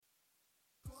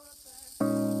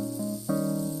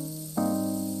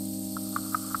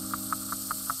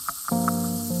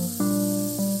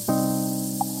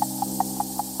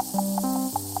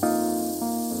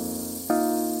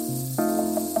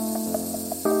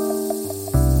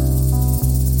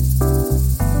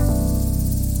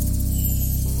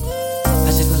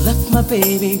my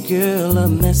baby girl a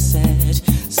message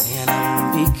saying I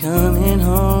won't be coming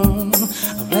home.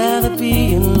 I'd rather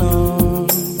be alone.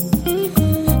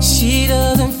 She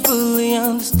doesn't fully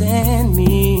understand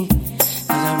me, 'cause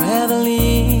I'd rather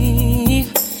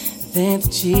leave than to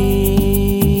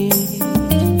cheat.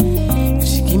 If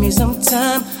she give me some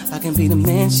time, I can be the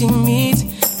man she needs.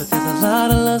 But there's a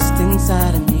lot of lust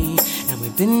inside of me, and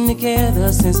we've been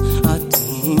together since our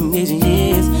teenage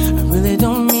years. I really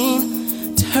don't mean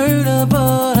to hurt her,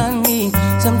 but I need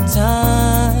some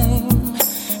time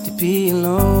to be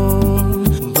alone.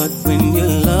 But when you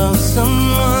love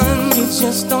someone, you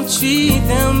just don't treat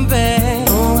them bad.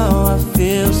 Oh, how I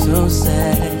feel so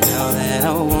sad now that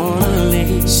I wanna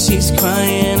leave. She's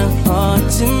crying her heart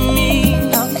to me.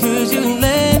 How could you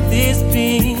let this be?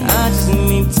 I just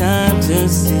need time to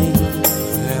see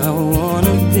where I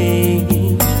wanna be,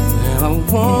 where I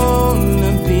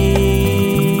wanna be.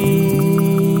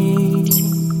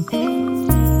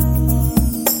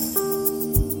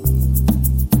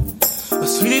 Oh,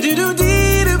 sweetie doo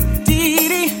dee doo dee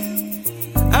dee,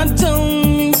 I don't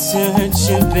mean to hurt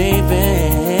you, baby.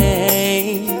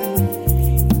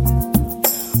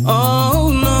 Oh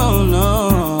no no.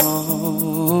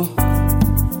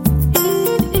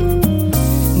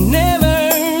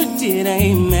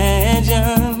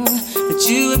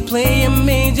 You would play a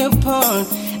major part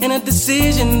in a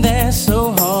decision that's so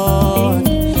hard.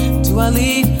 Do I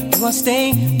leave? Do I stay?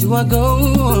 Do I go?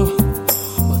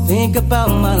 Well, think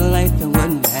about my life and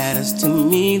what matters to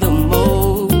me the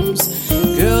most.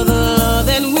 Girl, the love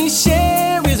that we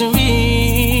share is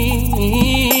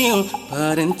real,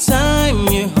 but in time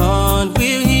your heart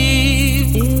will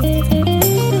heal.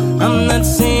 I'm not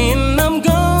saying I'm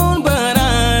gone, but I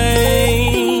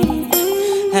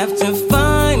have to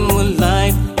find what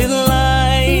life is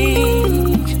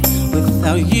like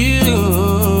without you.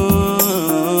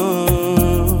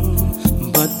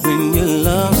 But when you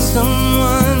love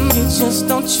someone, you just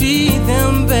don't treat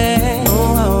them bad. Oh,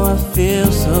 how I feel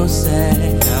so sad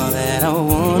now that I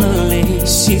wanna leave.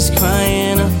 She's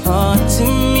crying her heart to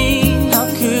me. How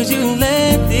could you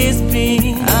let this be?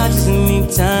 I just need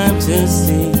time to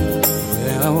see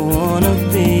where I wanna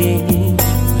be,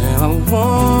 where I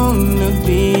wanna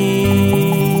be.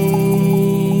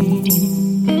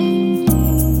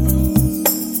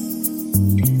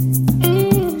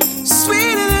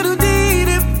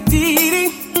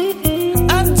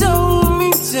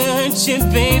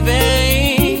 Baby,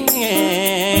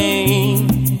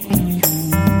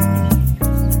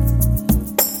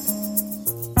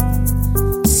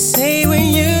 say when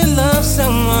you love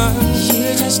someone, you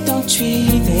just don't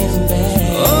treat them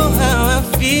bad. Oh, how I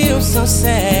feel so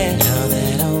sad now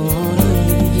that I wanna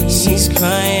leave. She's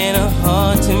crying her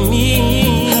heart to me.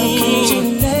 How could you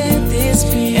let this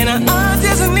be? And I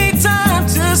just need time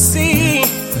to see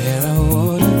where I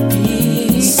wanna be.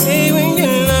 Say when you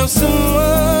love someone,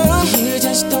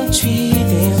 don't treat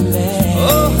them bad.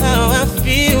 Oh, how I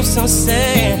feel so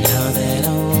sad now that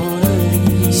I wanna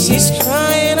leave. She's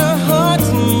crying her heart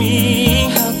to me.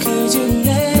 How could you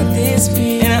let this be?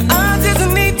 And I just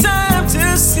need time to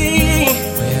see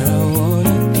where I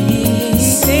wanna be.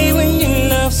 Say when you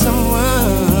love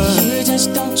someone, you just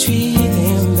don't treat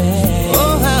them bad.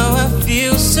 Oh, how I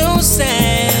feel so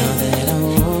sad now that I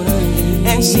wanna leave.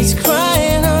 And she's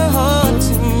crying her heart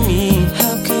to me.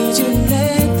 How could you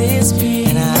let this be?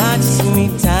 I just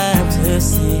need time to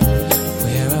see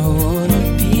where I wanna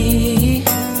be,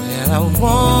 where I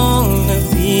wanna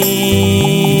be.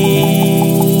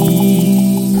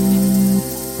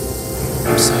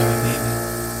 I'm sorry, baby.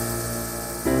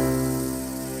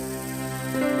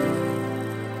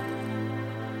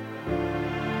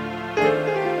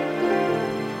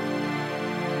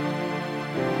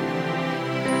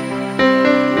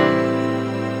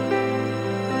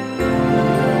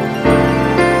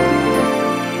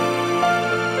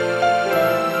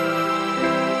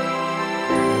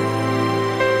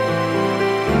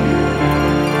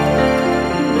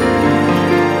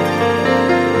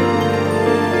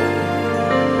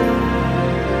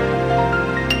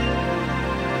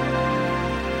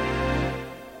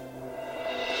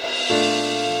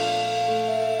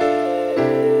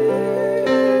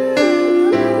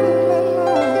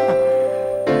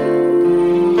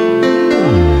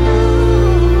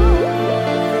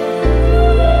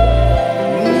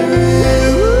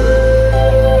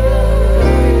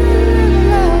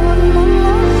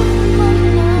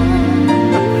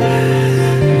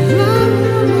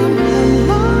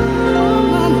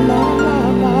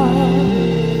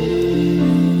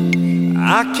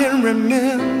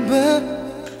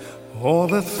 all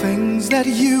the things that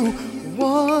you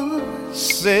once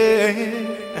said.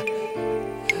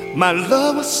 My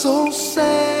love was so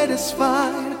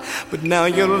satisfied, but now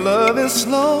your love is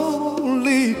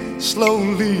slowly,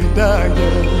 slowly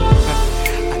dying.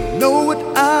 I know what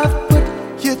I've put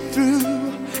you through,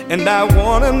 and I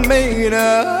wanna make it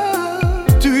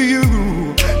up to you.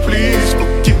 Please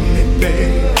forgive me,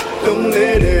 babe. Don't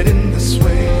let it end this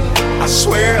way. I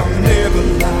swear I'll never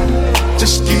lie.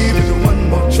 Just give it one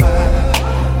more try.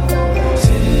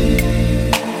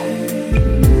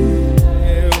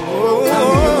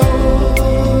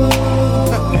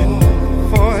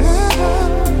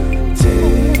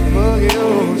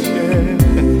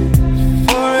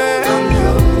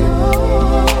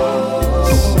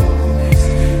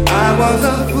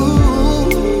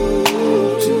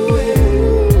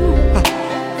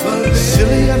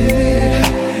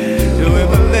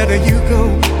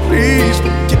 Please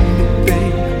forgive me,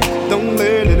 babe. Don't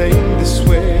let it end this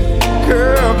way.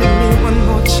 Girl, give me one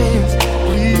more chance.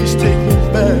 Please take me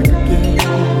back again.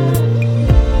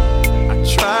 I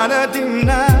try to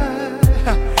deny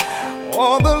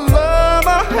all the love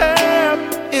I have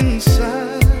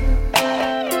inside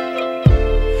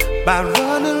by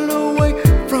running away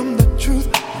from the truth,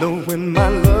 knowing my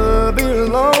love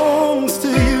belongs to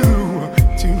you,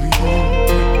 to you.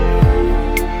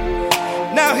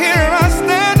 Now here I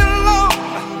stand.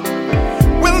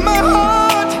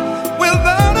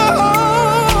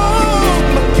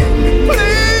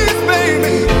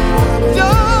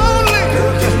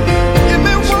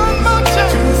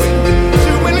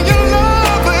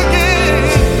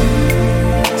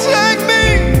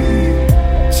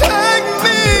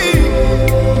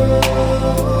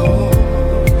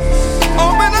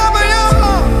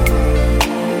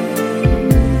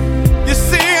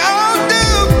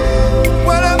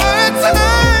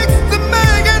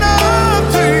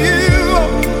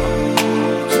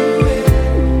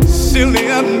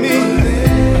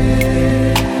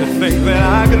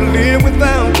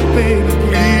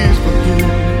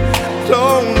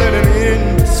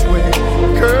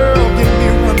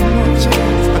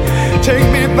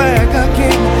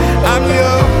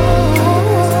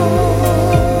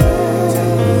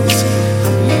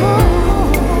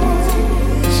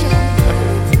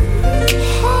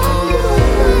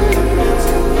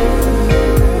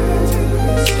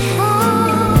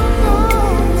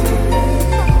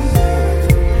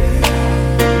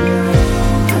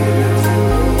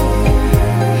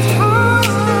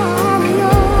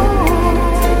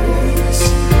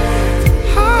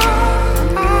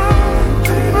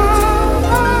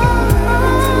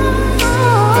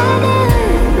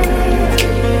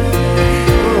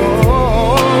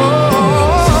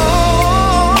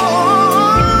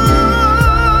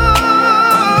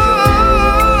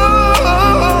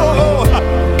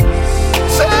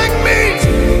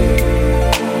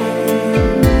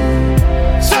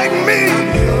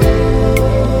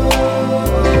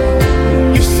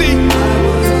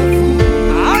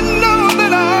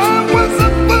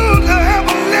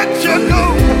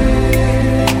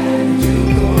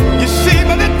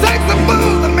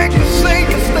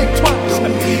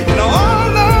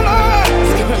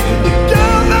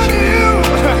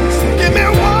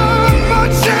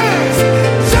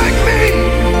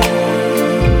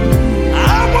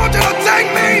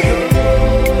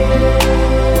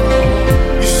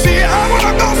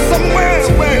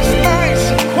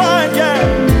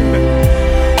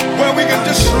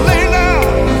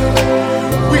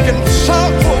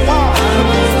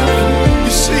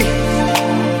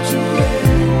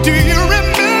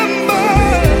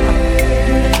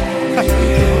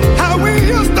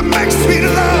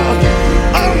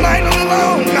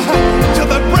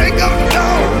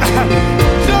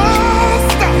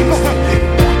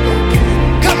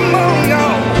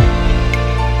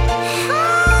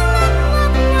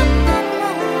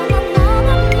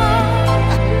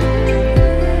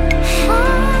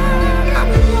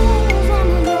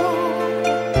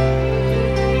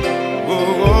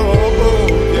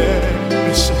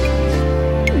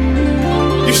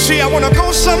 I wanna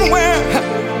go somewhere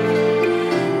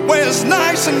where it's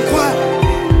nice and quiet,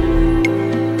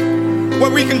 where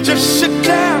we can just sit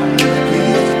down,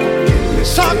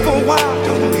 talk for a while,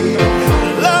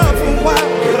 love for a while,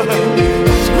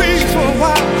 squeeze for a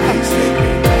while,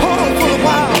 hold for a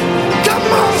while. Come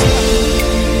on,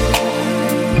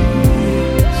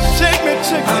 shake me,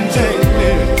 shake me, shake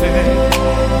me.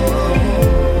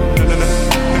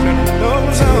 No,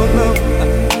 no, no.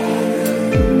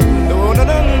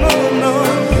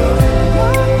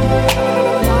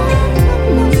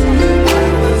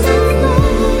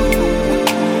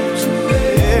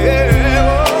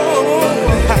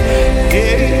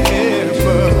 Yeah.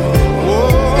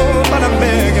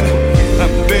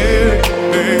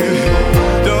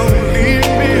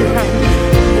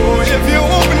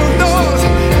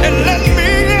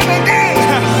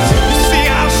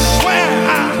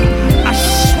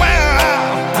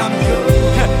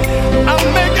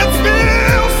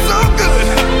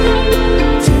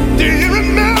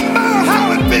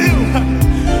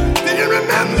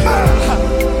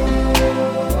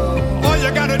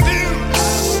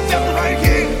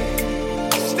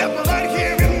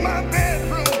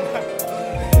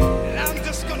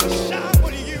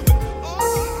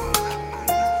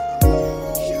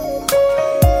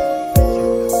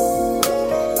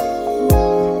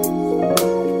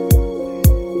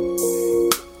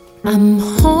 I'm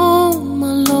home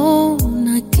alone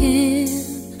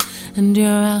again, and you're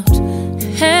out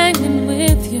hanging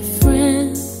with your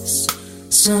friends.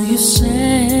 So you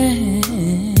say,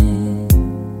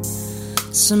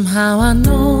 somehow I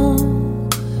know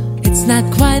it's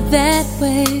not quite that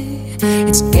way.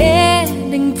 It's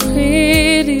getting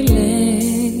pretty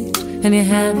late, and you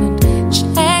haven't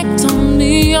checked on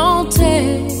me all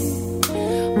day.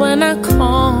 When I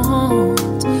called,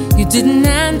 you didn't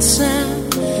answer.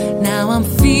 Now I'm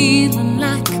feeling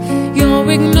like you're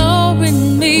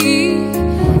ignoring me.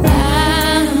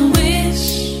 I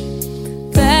wish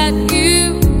that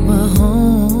you were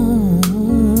home,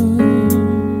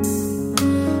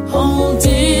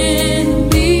 holding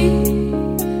me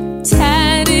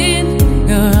tight in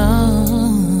your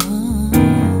arms.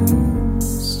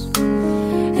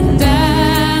 And I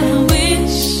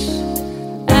wish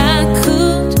I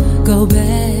could go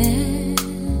back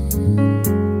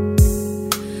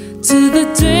to the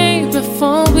day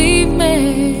before we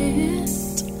met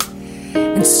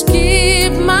and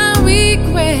skip my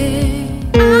regret.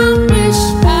 I wish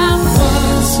I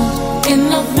wasn't in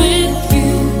love with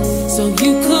you, so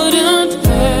you couldn't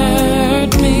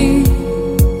hurt me.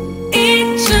 It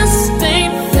just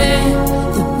ain't fair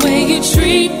the way you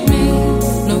treat me.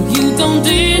 No, you don't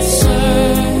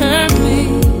deserve me.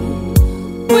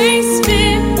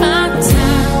 Wasting my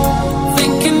time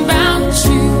thinking about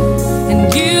you, and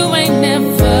you ain't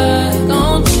never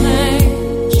gonna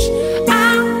change. I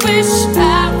wish I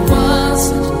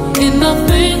wasn't in love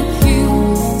with you,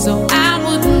 so I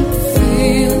wouldn't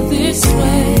feel this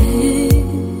way.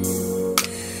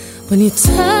 When you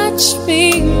touch me,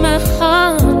 my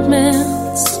heart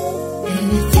melts.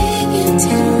 Anything you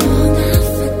did wrong, I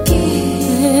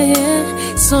forget.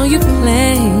 So you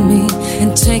play me and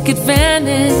take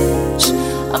advantage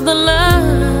of the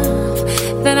love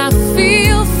that I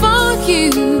feel for you.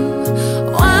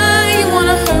 Why you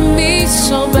wanna hurt me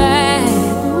so bad?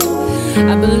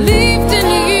 I believed in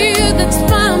you, that's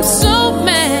why I'm so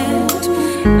mad.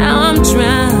 Now I'm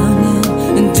drowning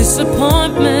in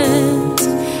disappointment,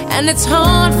 and it's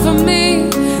hard for me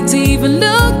to even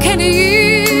look at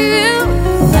you.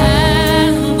 I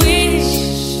wish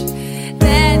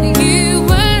that you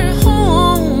were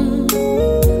home.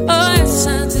 Oh yes I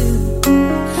do.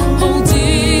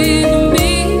 Holding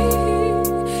me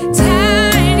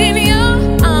tight in your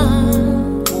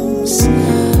arms.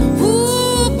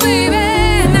 Ooh, baby,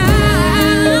 and I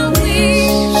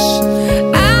wish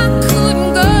I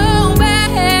couldn't go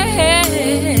back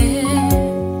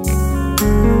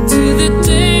to the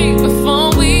day before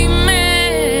we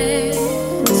met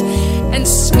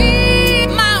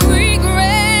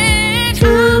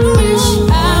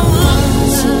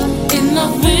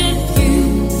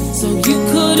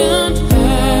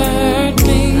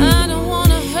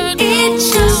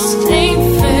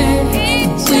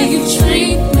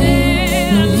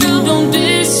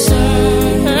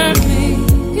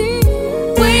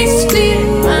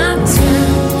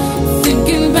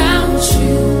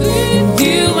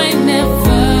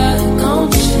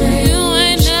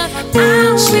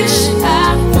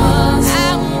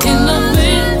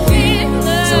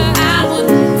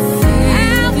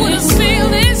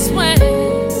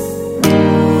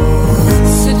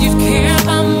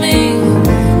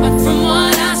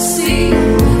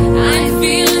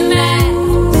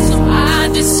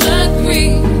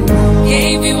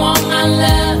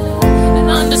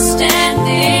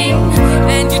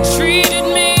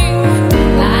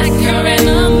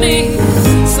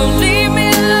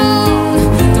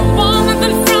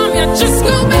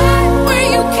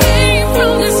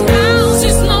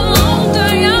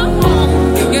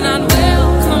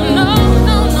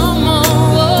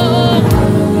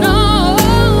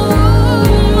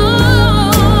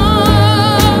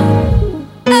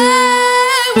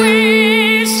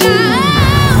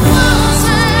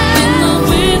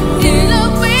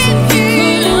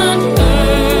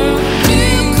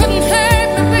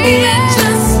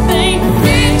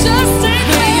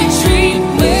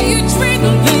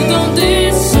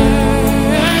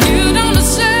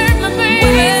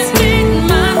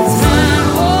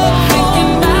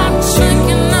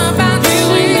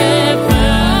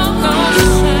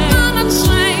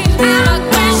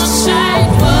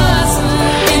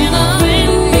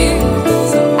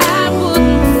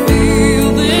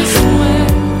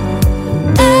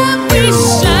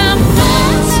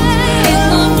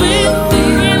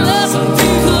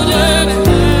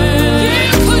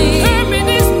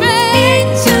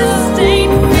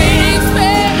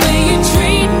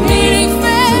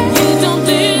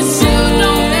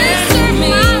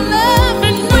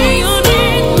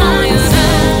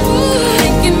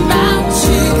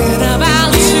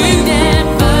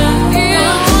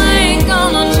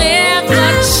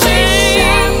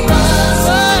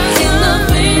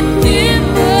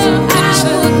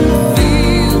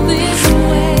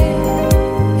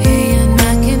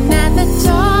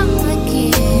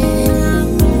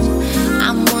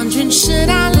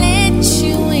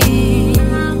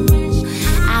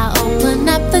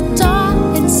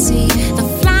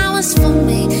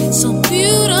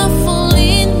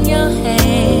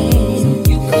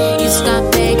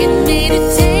begging me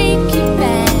to take you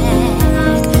back.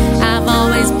 I've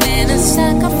always been a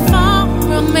sucker for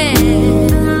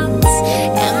romance,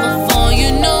 and before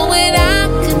you know it, I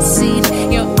concede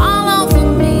you're all over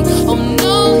me. Oh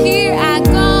no, here I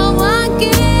go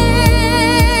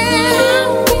again. I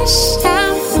wish I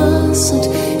wasn't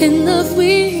in love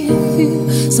with you,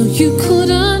 so you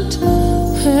couldn't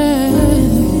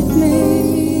hurt me.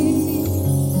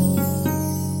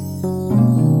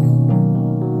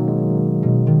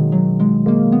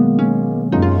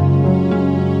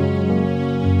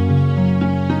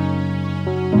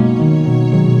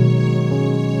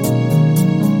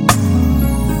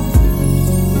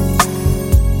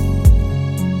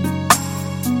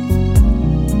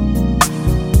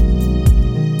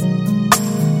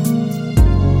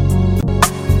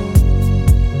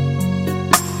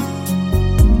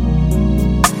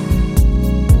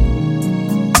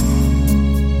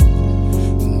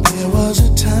 There was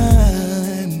a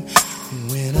time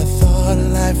when I thought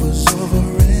life was over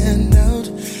and out.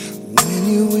 When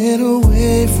you went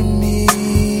away from me,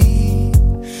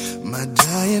 my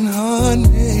dying heart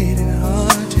made it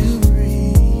hard to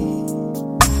breathe.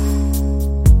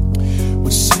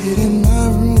 Would sit in my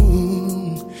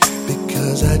room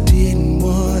because I didn't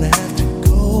want to have to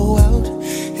go out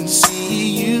and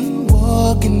see you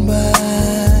walking by.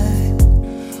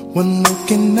 One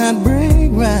look and I'd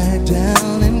break right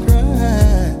down and cry.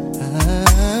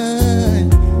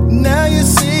 Now you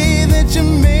see that you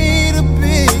made a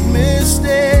big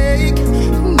mistake.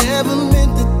 Never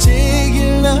meant to take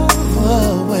your love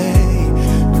away,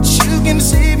 but you can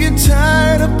save your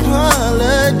tired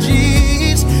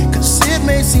apologies, 'cause it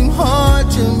may seem hard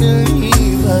to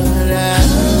believe, but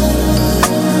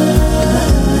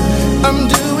I'm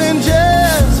doing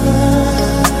just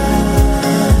fine,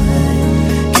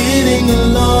 getting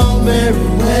along very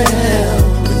well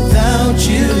without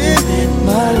you in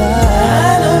my life. I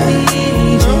don't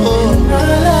need you in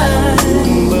my life,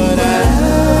 but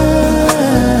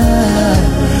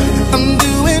I'm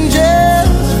doing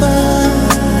just fine.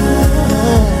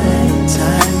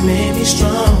 Time made me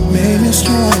strong,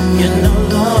 You're no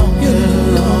longer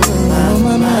on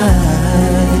my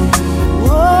mind.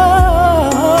 Whoa,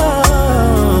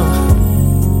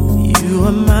 you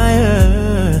are my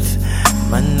earth,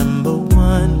 my number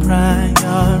one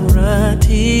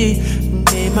priority.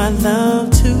 Gave my love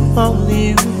to only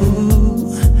you.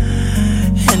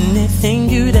 Anything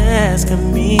you'd ask of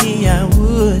me, I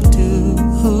would do.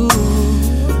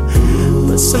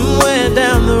 But somewhere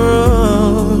down the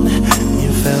road, you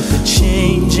felt the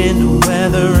change in the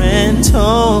weather and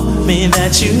told me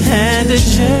that you had to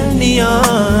journey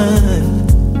on.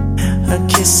 A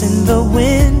kiss in the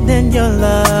wind and your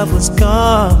love was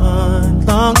gone,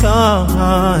 long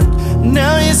gone.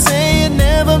 Now you say you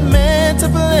never meant to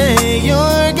play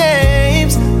your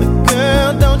games, but girl,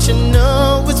 don't you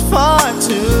know it's far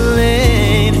too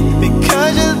late?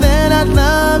 Because you're there, that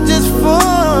love just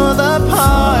fall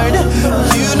apart.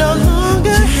 You no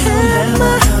longer have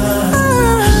my heart.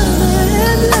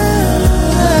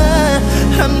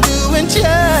 I'm doing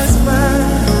just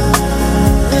fine,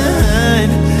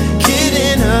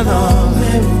 getting along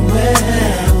very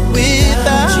well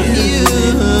without you.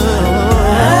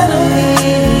 I don't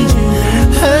need you.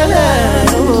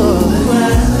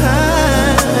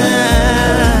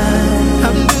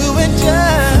 I'm doing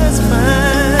just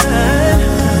fine.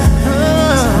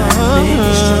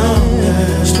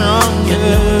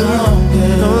 Stronger,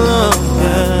 no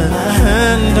longer. I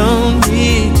don't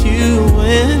need you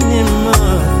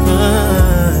anymore.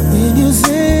 When you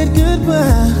said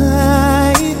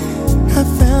goodbye, I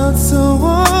felt so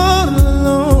all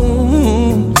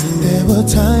alone. There were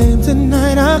times at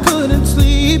night I couldn't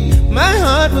sleep. My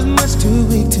heart was much too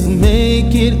weak to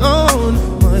make it on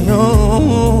my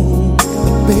own.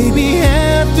 But baby,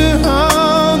 after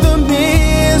all the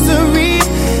misery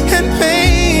and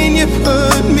pain you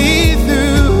put me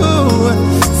through,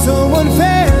 so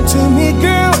unfair to me,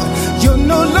 girl. You're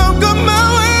no longer my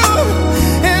world,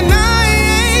 and I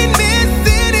ain't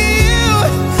missing you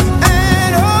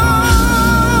at all.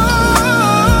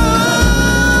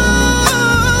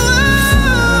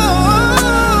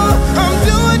 I'm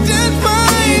doing just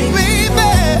fine,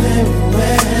 baby.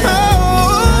 Oh,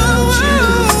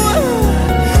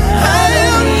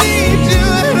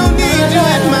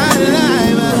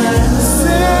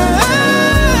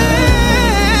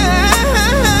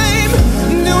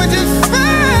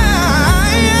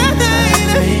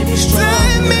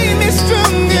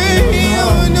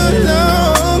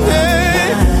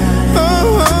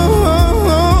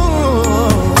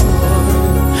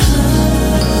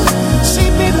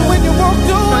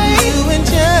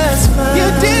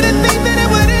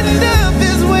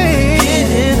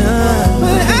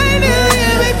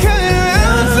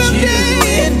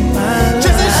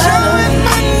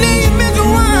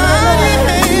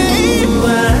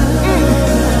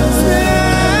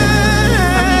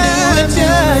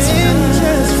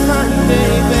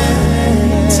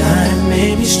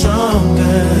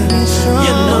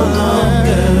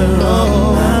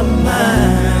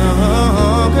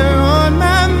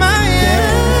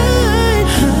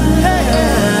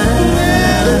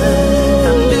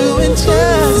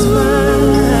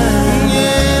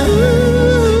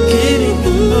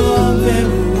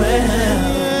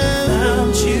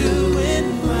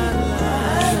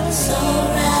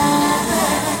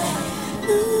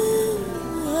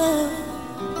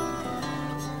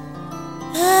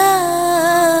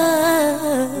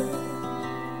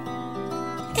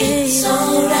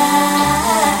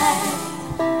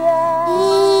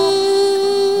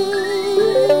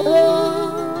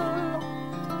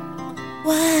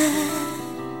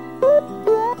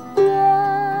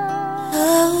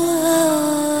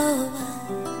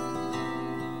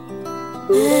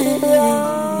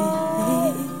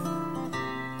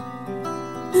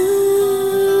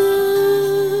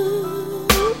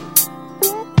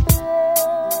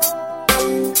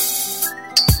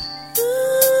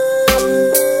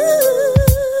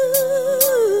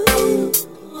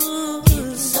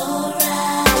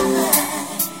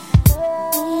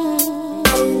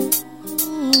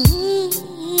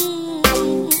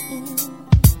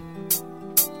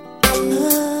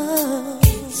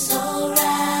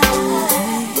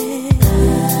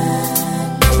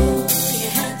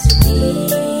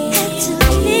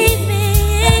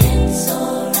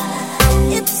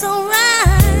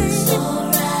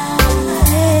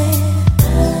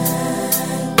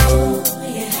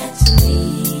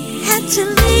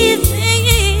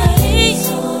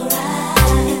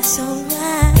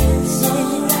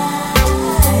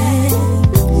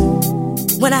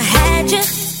 When I had you,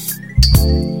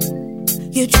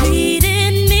 you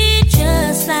treated me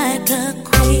just like a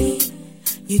queen.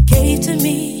 You gave to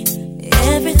me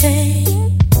everything.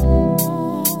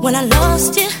 When I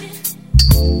lost you,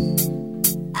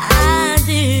 I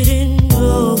didn't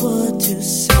know what to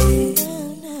say.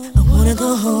 I wanna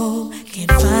go home,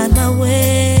 can't find my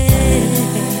way.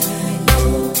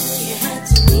 You had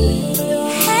to leave.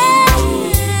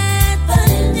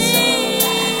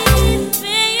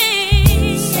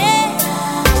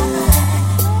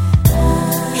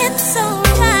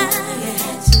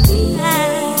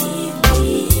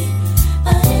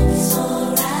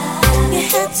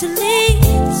 To leave,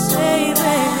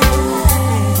 baby.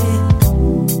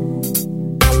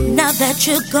 Now that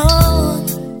you're gone,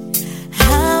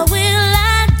 how will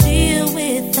I deal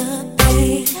with the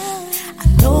pain? I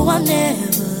know I'll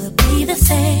never be the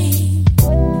same.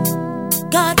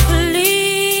 God,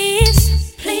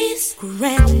 please, please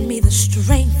grant me the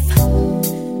strength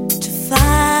to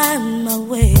find my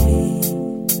way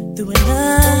through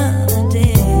another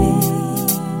day.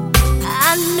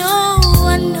 I know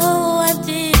I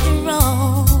did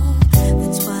wrong.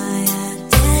 That's why I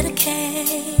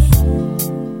dedicate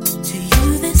to you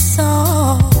this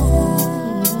song.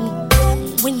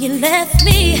 When you left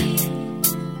me,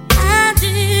 I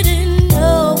didn't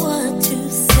know what to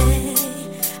say.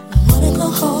 I wanna go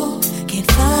home, can't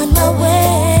find my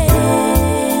way.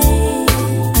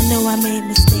 I know I made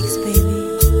mistakes, baby,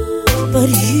 but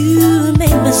you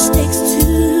made mistakes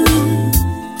too.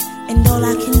 And all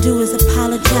I can do is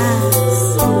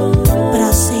apologize, but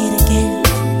I'll say it again.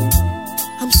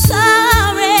 I'm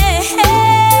sorry,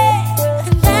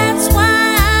 and that's why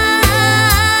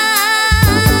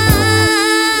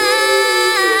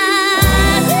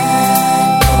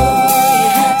you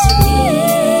had to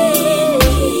leave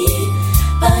me,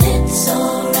 but it's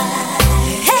alright.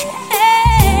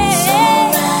 It's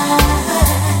alright.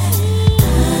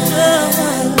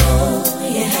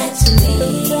 You had to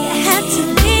leave. You had to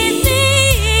leave.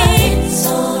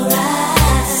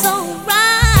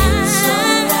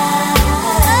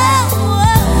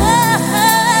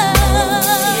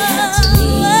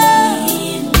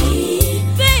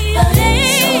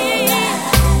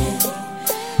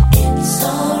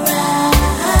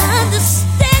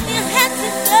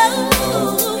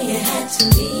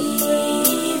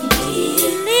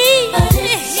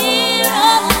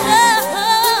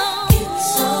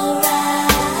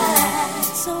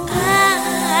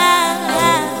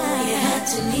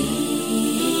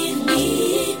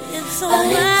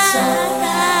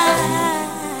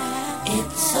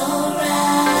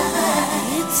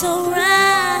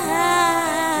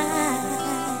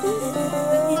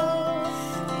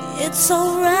 It's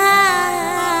alright.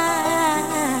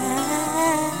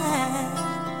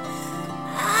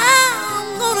 I'm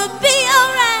gonna be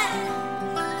alright,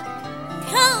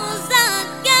 'cause I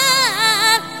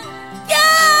got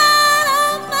God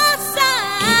on my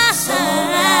side. It's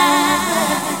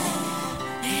alright.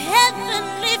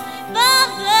 Heavenly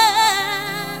Father,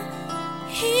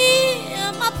 hear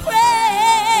my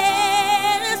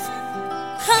prayers,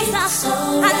 'cause it's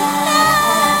alright. I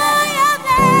know you're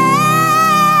there,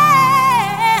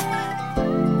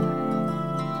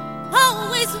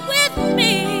 always with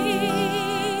me.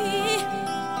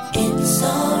 It's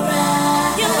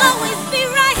alright. You'll always be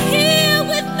right here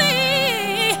with me.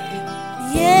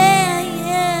 Yeah,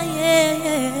 yeah, yeah,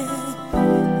 yeah.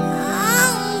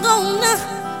 I'm gonna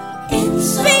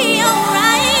be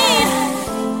alright.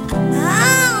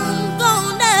 I'm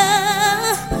gonna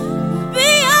be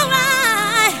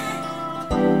alright.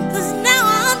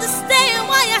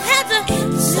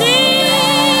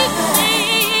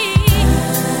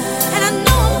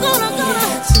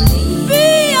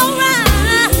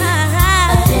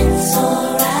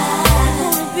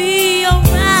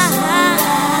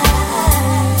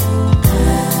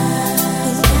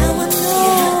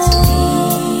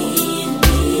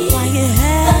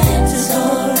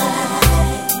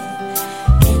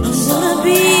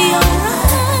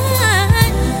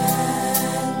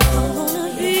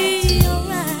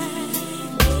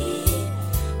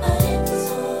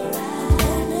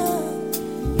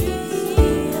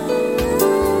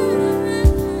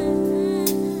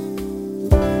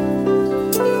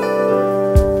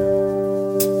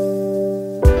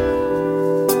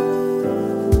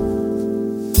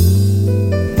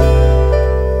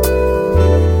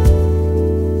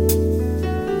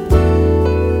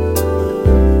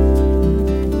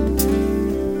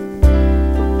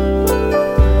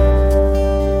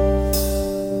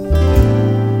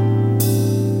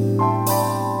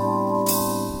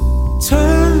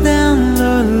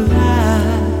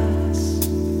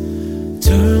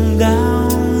 Turn down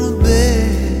the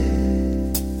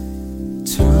bed,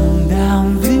 turn down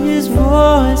these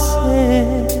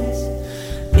voices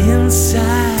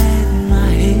inside my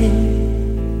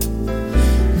head.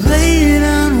 Lay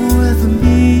down with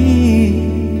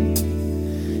me,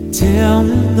 tell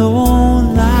me no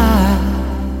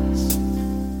lies,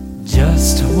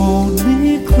 just hold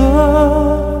me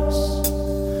close,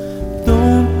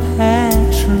 don't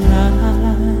patronize,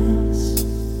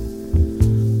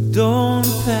 don't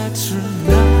patronize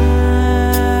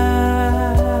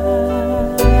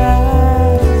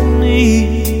me,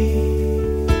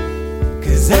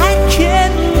 'cause I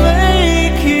can't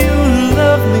make you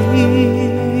love me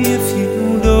if you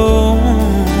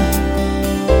don't.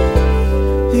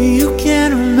 You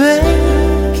can't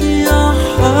make your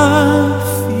heart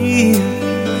feel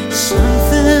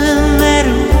something that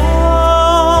it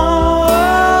won't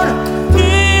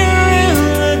hear in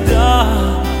the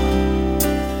dark.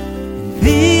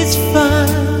 These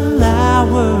final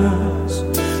hours,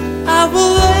 I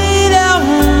will lay down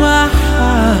my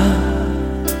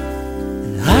heart,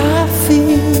 and I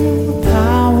feel the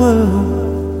power,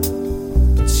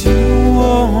 but you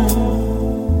won't.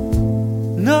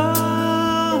 No,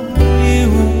 you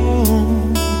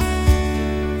won't.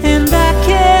 And I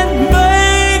can't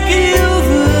make you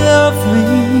love me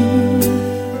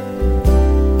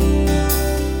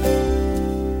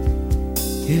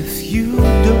if you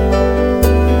don't.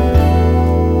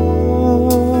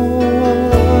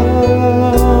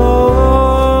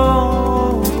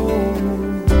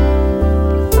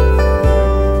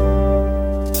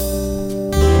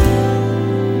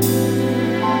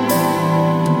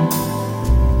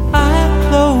 I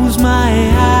close my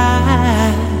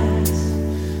eyes,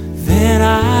 then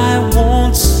I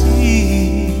won't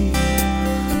see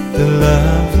the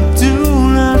love you do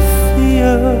not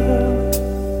feel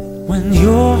when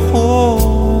you're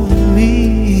holding me.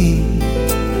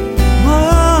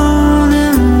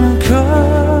 Morning will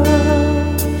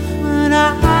come and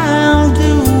I'll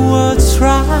do what's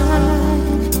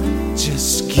right.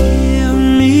 Just give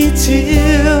me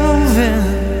till then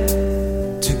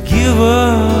to give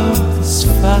up this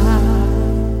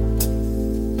fight,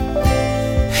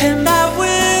 and I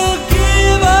will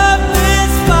give up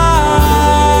this fight.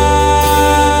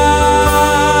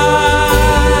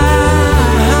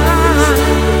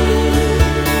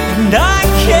 And I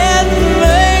can't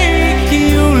make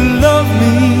you love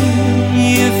me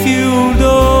if you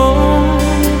don't.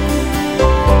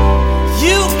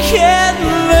 You can't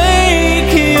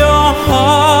make your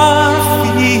heart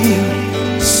feel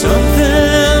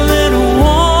something that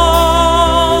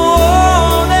won't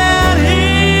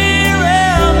hear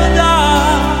in the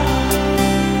dark.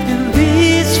 In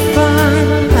these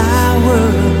final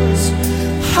hours,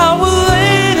 I will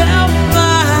lay down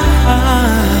my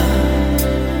heart.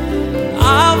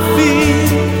 I'll feel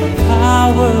the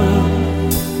power,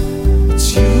 but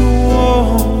you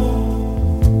won't.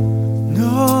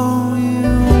 No,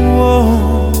 you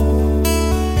won't.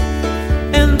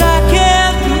 And I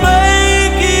can't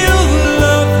make you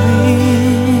love me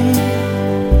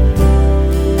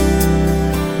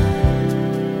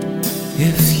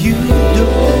if you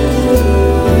don't.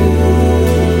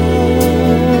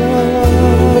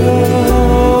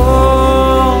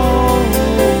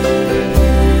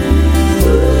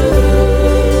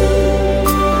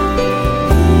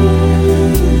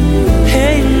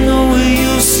 Ain't no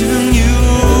use in you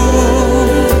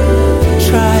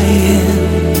trying.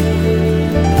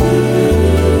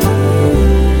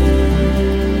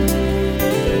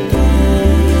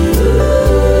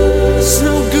 It's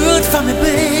no good for me,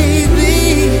 baby,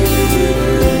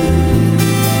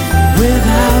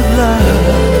 without love.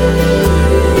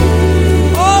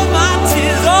 All my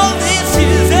tears, all these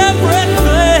tears,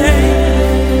 everything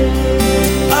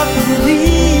I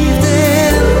believed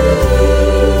in,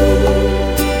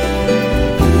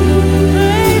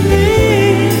 baby.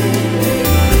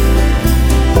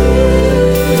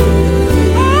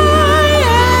 Oh,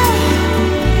 yeah.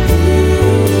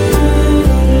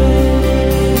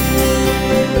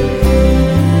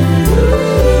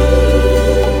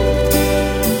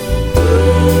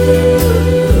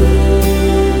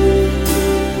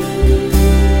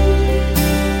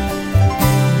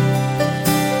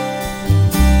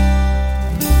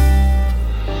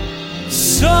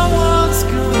 Someone's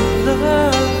gonna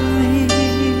love me.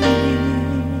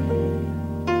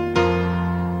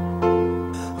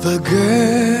 The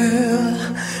girl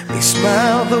may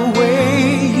smile the way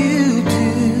you do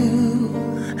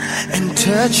and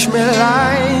touch me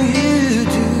like you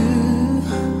do,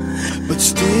 but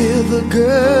still the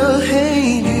girl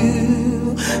ain't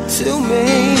you to me.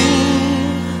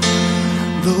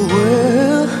 The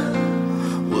world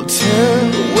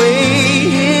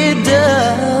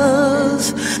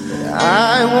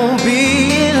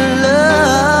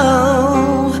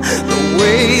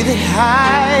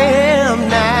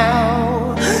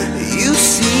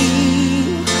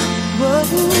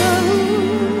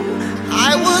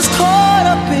I was caught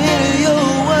up in your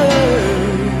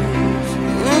words.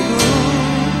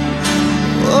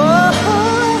 Oh,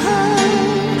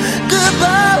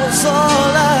 goodbye was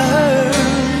all I heard.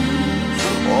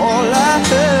 All I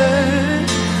heard.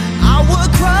 I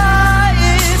would cry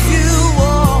if you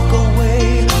walk away.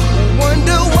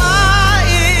 Wonder why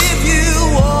if you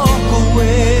walk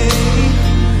away.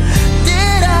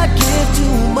 Did I give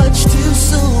too much too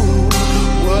soon?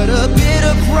 What a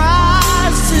bitter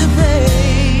price to pay.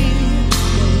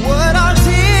 What are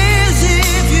tears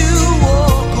if you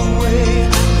walk away?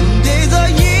 Days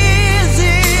are years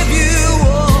if you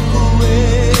walk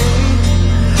away.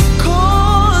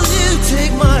 'Cause you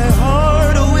take my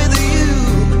heart with you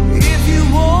if you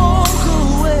walk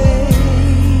away.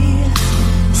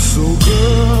 So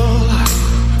girl,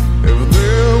 if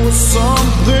there was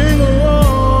something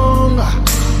wrong,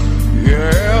 you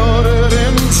held it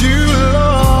in too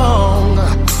long.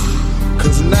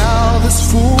 'Cause now this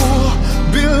fool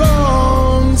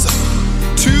belongs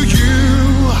to you.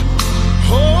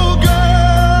 Oh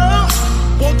girl,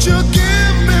 won't you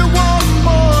give me one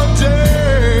more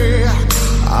day?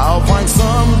 I'll find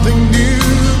something new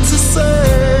to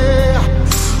say,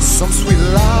 some sweet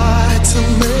lie to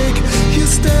make you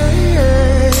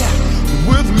stay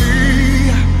with me.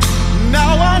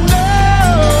 Now I know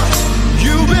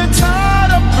you've been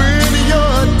tied up in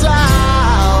your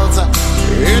doubts,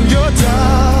 in your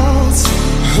doubts.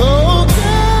 Oh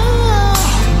girl,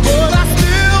 but I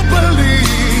still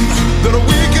believe that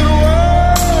we can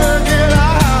work it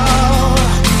out.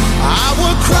 I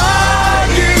would cry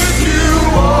if you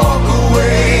walk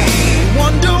away.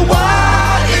 Wonder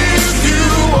why if you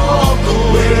walk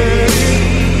away.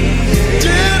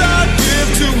 Did I give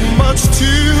too much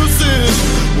too soon?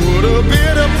 Would have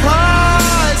been a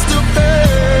price to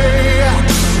pay.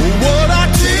 What I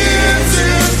did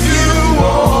if you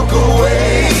walk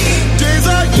away. Days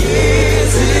are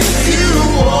years if you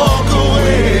walk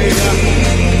away.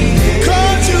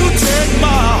 Can't you take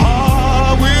my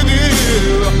heart with you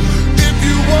if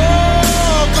you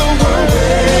walk away?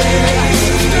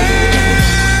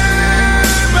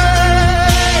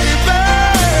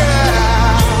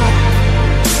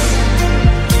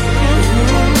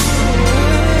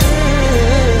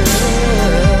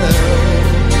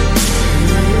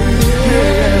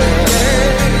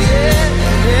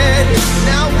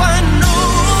 Now I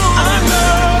know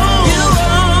you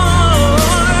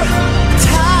are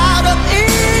tied up in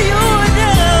your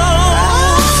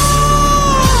doubts.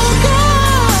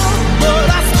 But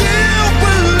I still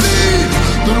believe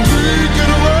that we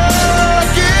can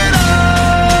work it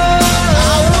out.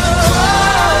 I would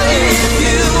cry if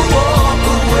you walk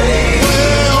away.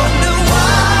 Wonder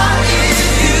why if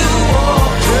you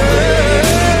walk away.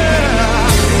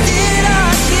 Did I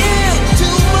give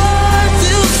too much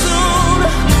too soon?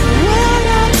 What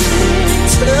I did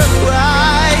to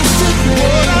rise to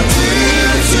what I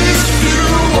did if you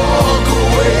walk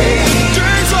away.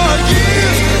 Days are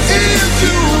years if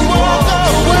you walk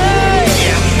away.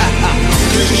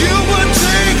 'Cause you would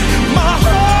take my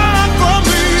heart from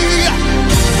me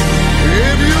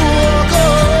if you walk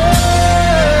away.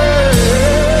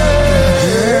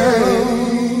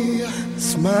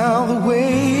 Smile the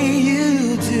way you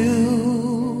do,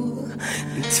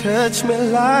 and touch me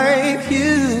like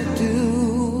you do.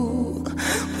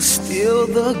 Still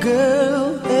the girl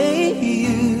ain't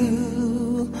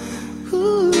you.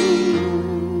 Ooh.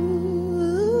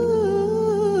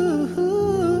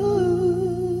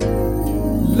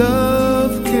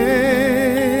 Love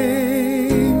came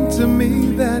to me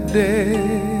that day,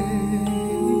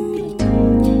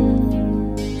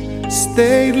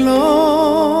 stayed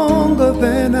longer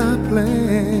than I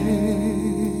planned,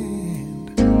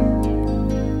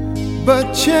 but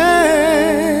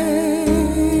change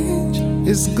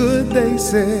is good, they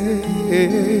say.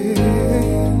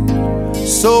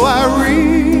 So I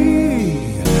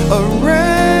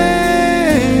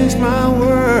rearranged my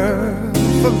world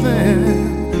for them,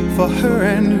 for her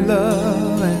and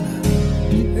love.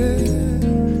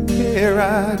 And here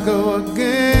I go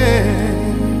again.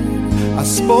 I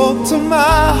spoke to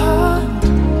my heart,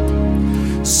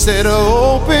 said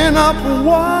open up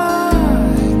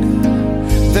wide,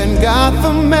 then got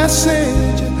the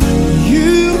message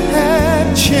you had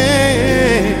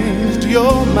changed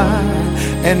your mind.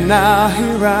 And now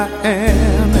here I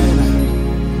am, and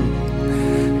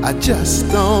I just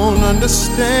don't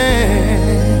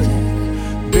understand.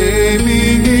 Baby,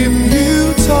 if you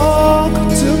talk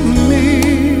to me,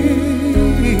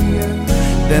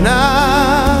 then I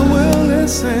will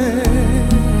listen.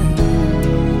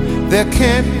 There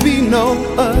can't be no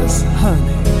us,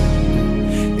 honey,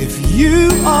 if you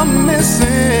are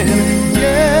missing.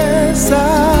 Yes,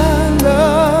 I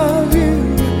love you.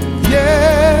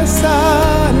 Yes,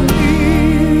 I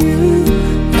need you.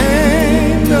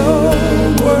 Ain't no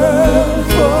world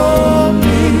for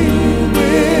me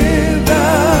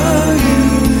without you.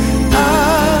 I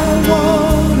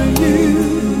want you.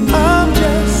 I'm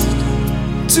just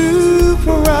too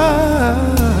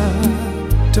proud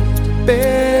to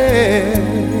bear.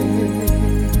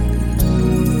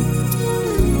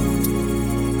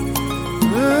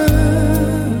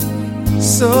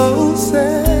 So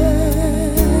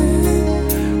sad,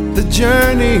 the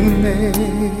journey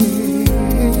made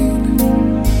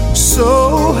so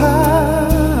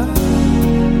high,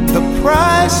 the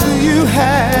price you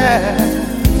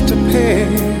have to pay,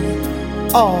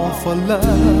 all for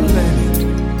love,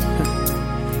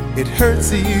 and it hurts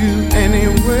you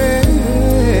anyway.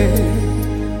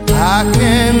 I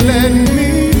can't let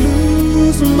me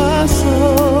lose my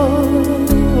soul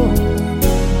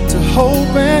to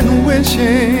hope and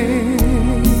wishing.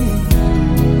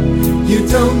 You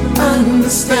don't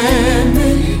understand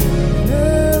me.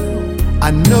 I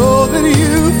know that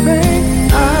you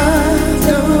think I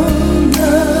don't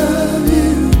love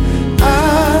you, I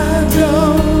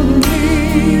don't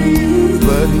need you,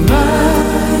 but my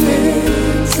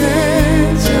intentions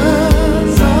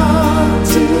are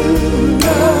to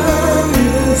love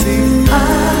you. See, I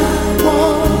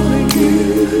want you.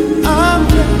 I'm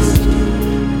just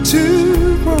too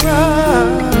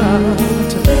proud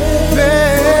to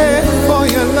beg for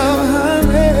your love,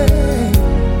 honey.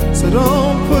 So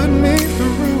don't put me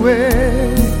through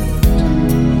it.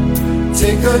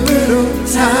 Take a little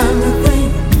time to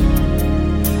think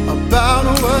about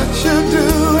what you're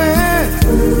doing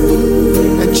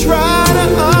and try to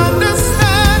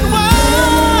understand why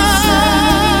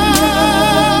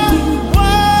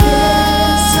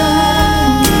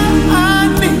I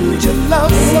need your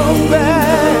love so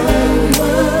bad.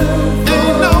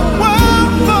 Ain't no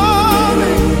world for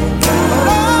me.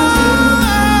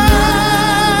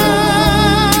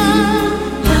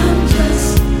 I'm just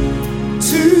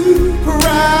too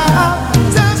proud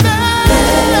to beg.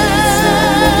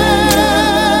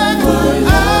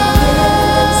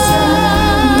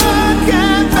 I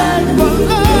can't beg for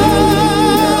love,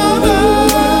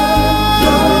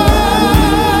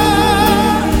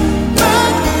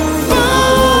 beg for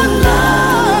love.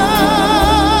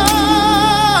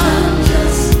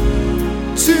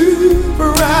 Too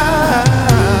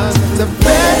proud to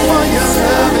beg for your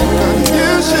loving, 'cause you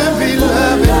should be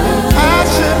loving, I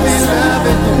should be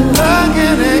loving,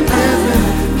 hugging and kissing,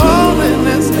 holding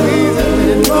and squeezing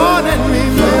and more than me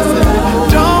missing.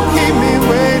 Don't keep me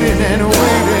waiting and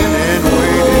waiting and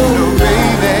waiting, no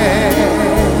baby.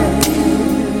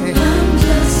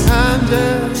 I'm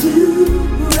just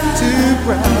too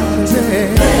proud to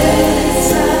beg.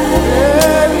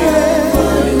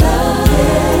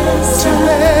 To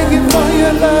beg you for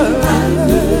your love.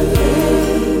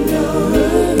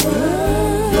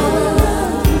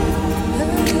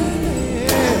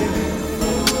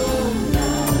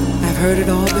 I've heard it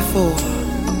all before.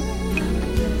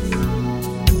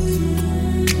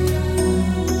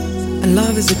 And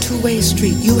love is a two-way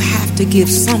street. You have to give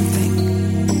something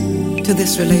to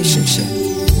this relationship.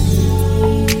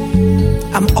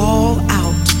 I'm all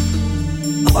out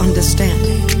of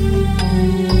understanding.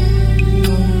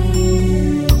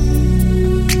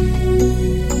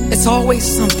 It's always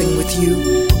something with you,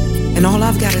 and all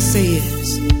I've got to say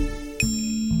is,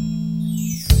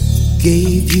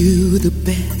 gave you the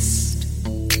best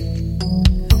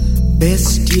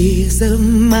years of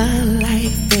my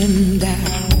life, and I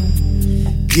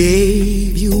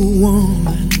gave you a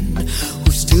woman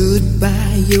who stood by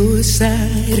your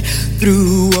side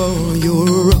through all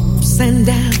your ups and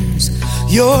downs,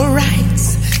 your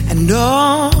rights and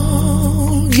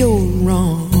all your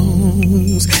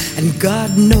wrongs. And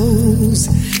God knows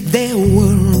there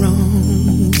were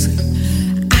wrongs.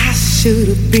 I should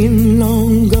have been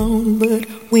long gone, but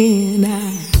when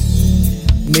I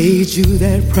made you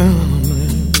that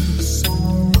promise,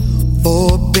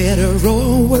 for better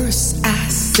or worse, I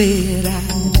said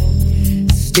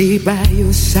I'd stay by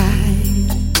your side.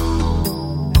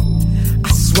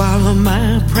 I swallow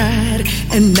my pride,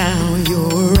 and now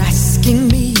you're asking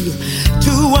me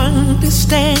to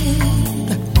understand.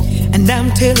 And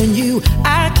I'm telling you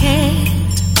I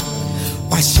can't.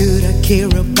 Why should I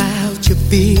care about your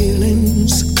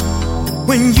feelings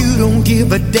when you don't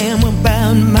give a damn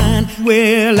about mine?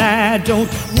 Well, I don't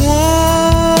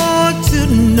want to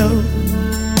know.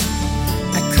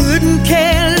 I couldn't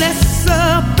care less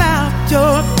about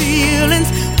your feelings.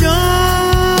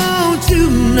 Don't you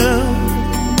know?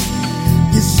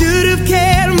 You should have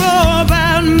cared more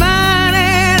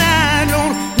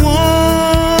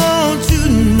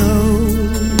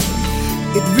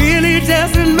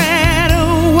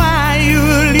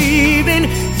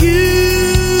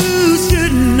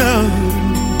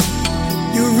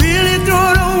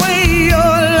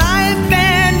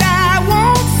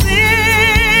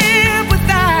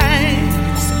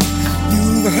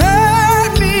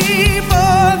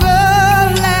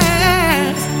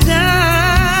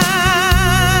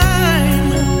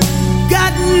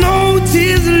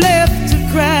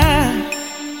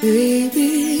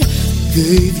baby,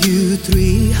 gave you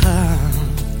 3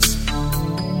 hearts,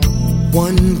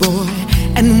 1 boy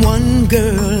and 1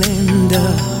 girl, and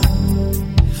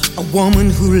a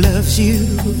woman who loves you.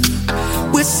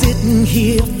 We're sitting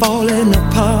here falling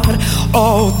apart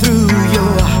all through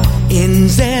your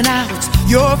ins and outs,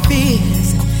 your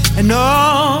fears and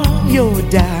all your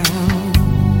doubts.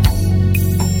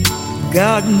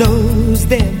 God knows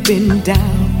there've been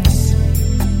doubts,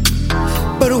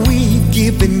 but we've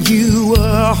given you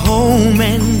a home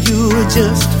and you're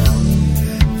just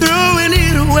throwing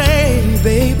it away,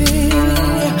 baby.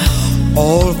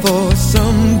 All for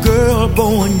some girl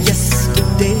born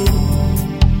yesterday.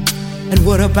 And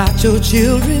what about your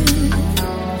children?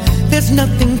 There's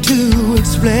nothing to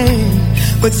explain,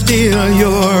 but still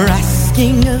you're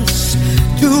asking us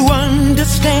to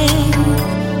understand.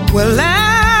 Well,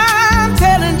 I'm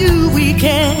telling you we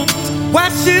can't. Why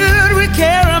should we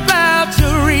care about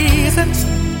your reasons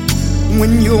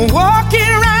when you're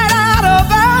walking right out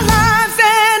of our lives?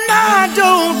 And I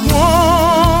don't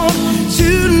want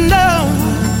you to know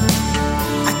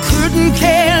I couldn't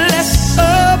care less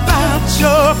about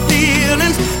your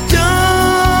feelings.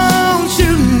 Don't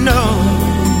you know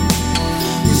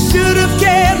you should have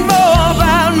cared more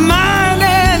about mine?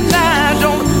 And I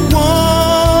don't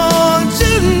want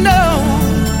you to know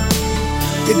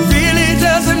it really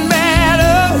doesn't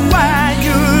matter why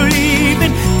you're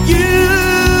leaving.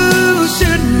 You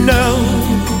should know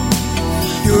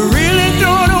you're really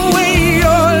throwing away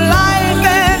your life,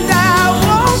 and I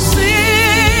won't sympathize.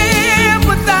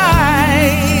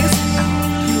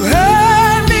 You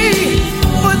hurt me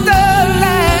for the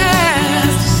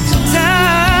last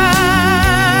time.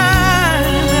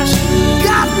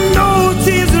 Got no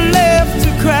tears left to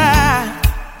cry.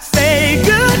 Say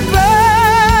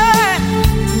goodbye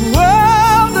to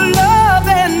all the love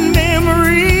and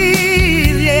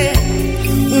memories, yeah.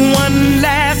 One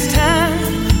last time,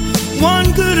 one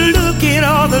good look at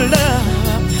all the love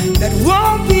that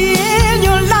won't be in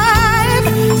your life.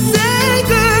 Say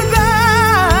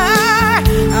goodbye.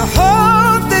 I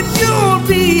hope that you'll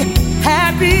be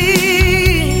happy.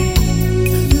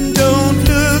 Don't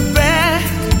look back,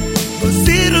 'cause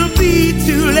it'll be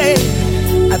too late.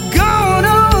 I've gone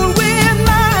on with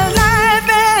my life,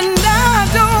 and I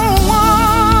don't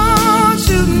want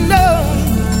you to know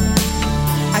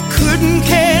I couldn't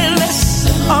care less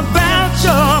about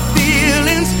your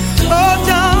feelings. Oh,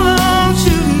 don't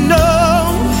you know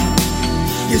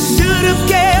you should have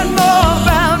cared more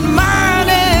about mine?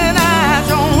 And I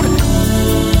don't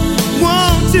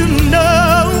want to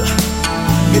know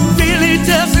it really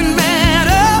doesn't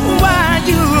matter why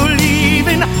you're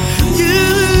leaving. You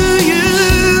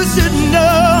should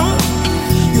know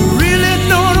you're really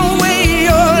throwing away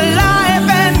your life,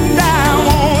 and I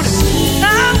won't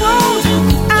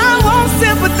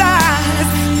sympathize.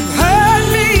 You hurt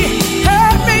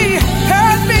me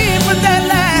for that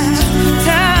last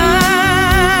time.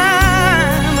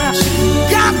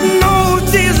 Got no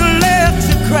tears left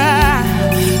to cry.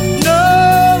 No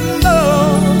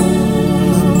more.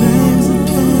 My bags are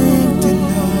packed and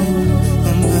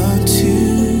I'm about to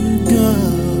go.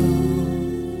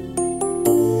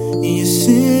 You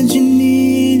said you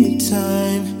needed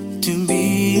time to be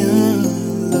alone,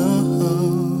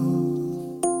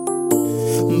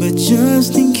 but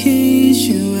just in case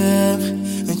you have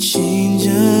a change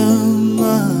of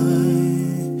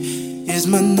mind, here's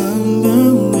my number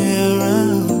where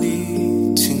I'll be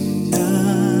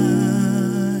tonight.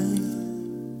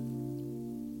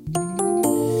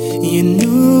 You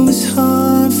know it's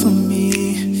hard for me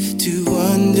to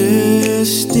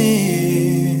understand,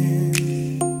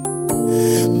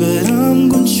 but I'm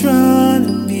gonna try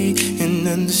to be an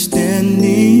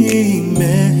understanding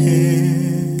man.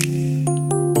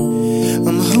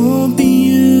 I'm hoping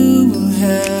you will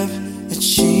have a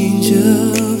change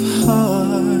of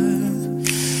heart,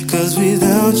 'cause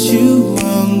without you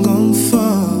I'm gonna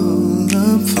fall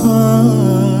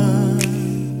apart.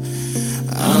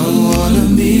 I don't wanna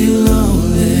be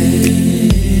lonely,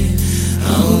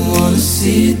 I don't wanna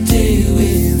see a day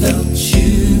without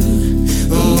you.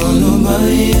 I don't want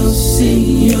nobody else in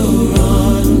your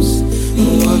arms, I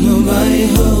don't want nobody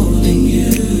holding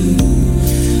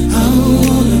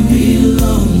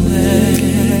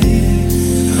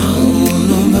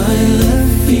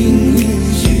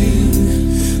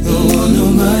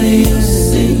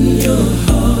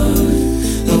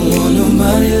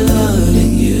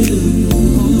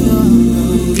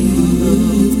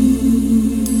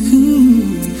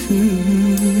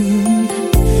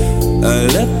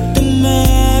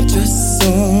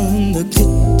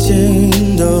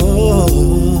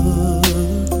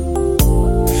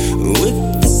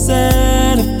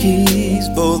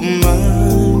both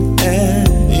mine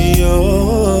and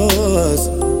yours.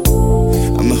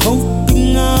 I'm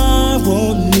hoping I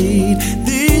won't need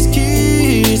these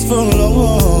keys for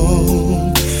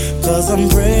long, 'cause I'm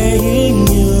praying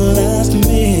you'll ask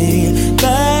me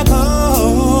back home.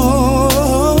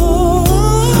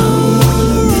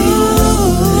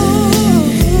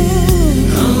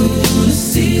 I don't wanna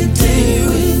see a day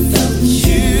without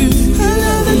you.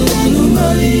 Another day,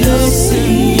 nobody else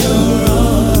in your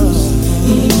arms. I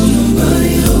don't want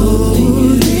nobody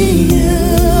holding you.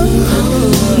 I don't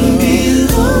wanna be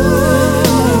alone.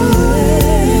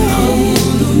 I don't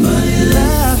want nobody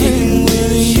laughing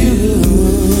with you.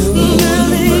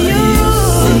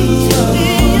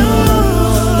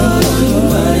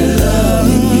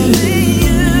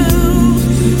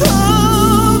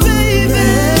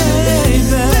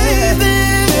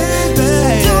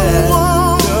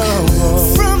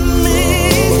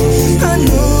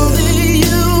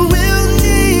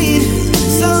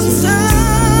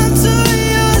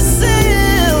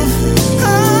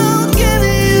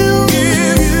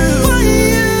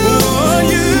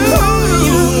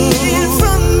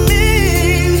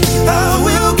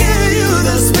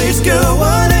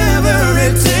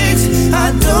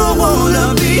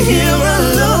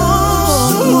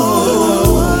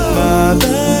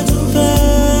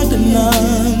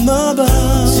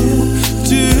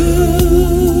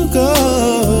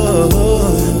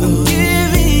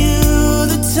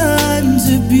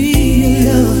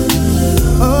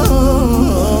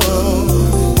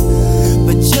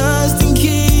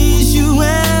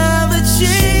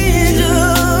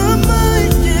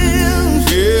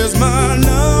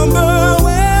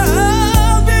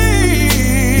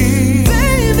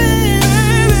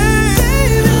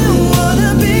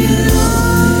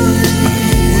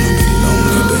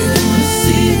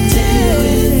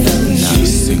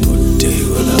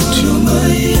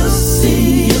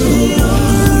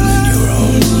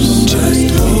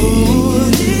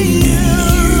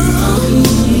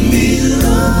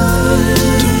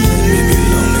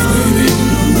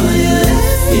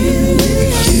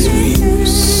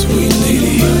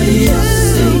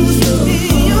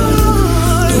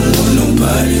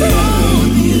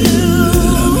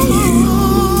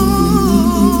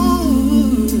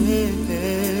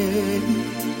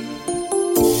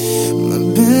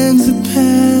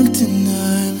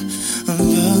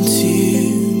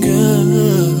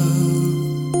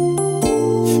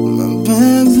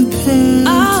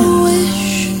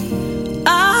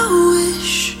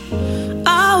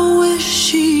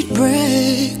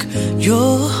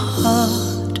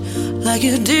 Like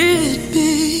you did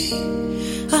me.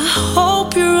 I hope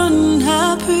you're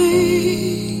unhappy.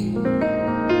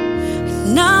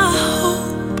 And I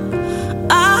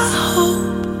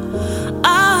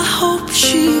hope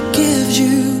she gives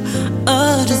you a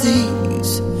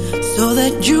disease so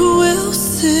that you will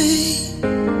see.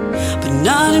 But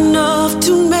not enough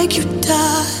to make you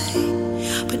die,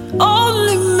 but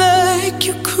only make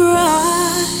you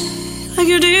cry like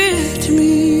you did to me.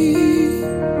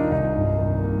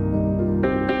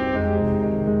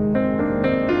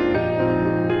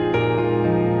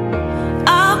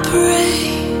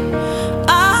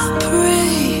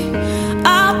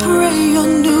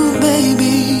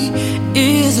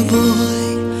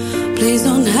 Please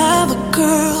don't have a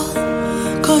girl,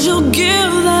 'cause you'll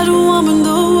give that woman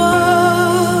the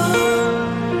world.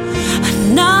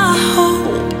 And I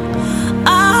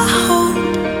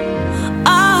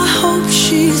hope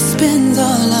she spends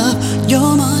all of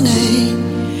your money.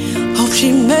 Hope she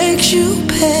makes you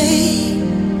pay,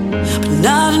 but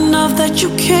not enough that you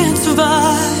can't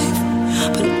survive,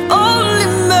 but only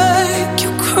make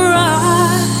you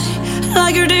cry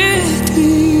like you did me.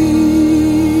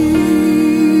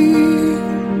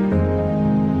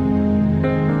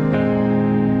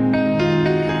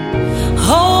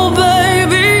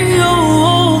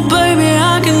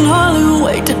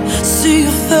 See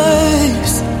your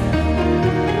face.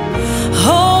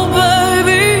 Oh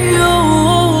baby,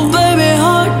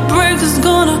 heartbreak is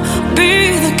gonna be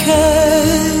the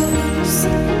case.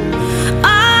 I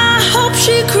hope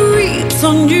she creeps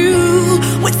on you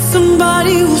with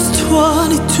somebody who's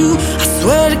 22. I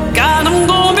swear to God, I'm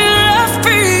gonna be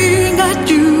laughing at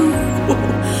you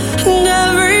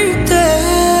every day.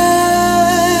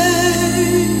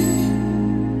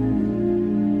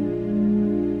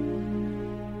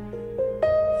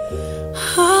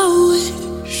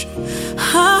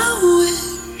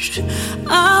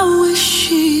 I wish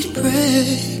she'd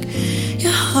break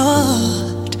your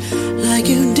heart like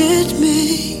you did me.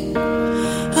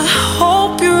 I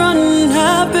hope you're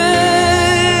unhappy.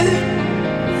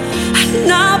 And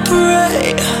I pray,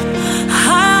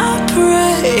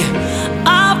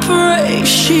 pray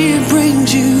she brings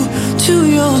you to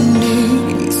your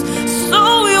knees, so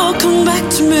you'll come back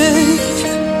to me.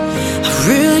 I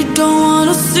really don't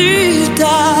wanna see you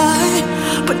die,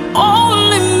 but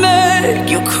only make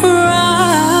you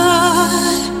cry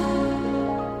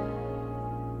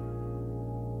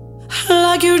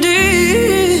like you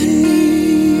did me.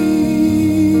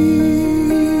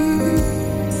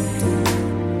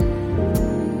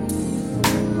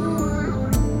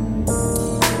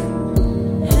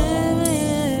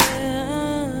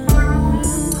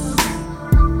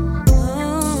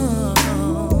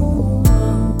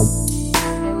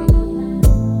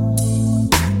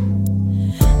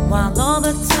 While all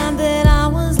the time that I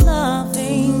was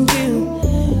loving you,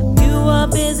 you were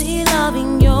busy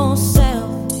loving yourself.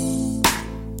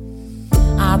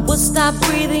 I would stop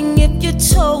breathing if you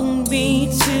told me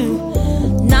to.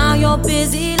 Now you're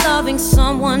busy loving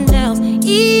someone else.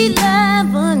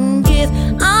 11 years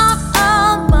out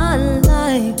of my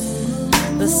life.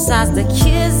 Besides the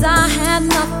kids, I had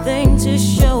nothing to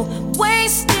show.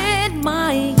 Wasted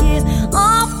my years, a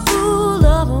fool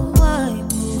of a wife.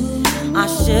 I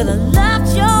should have left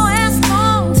your ass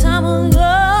long time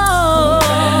ago.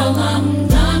 Well, I'm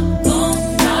not gonna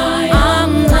cry.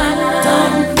 I'm not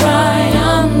gonna cry.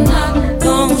 I'm not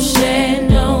gonna shed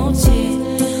no tears.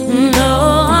 No,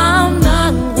 I'm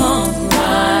not gonna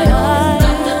cry. It's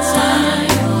not the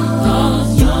time, 'cause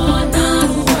you're not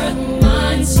worth my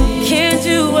tears. Can't do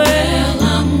it. Well,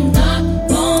 I'm not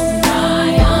gonna cry.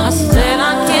 I said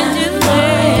I can't do it.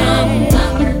 I'm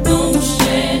not gonna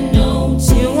shed no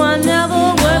tears. You are never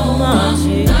worth my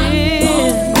tears.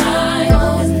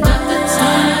 It's not the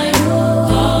time,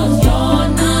 'cause you're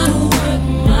not worth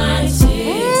my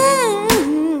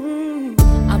tears.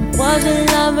 I was a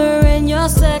lover and your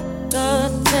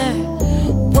secretary,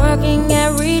 working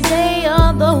every day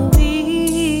of the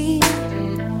week.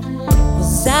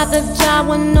 Was at the job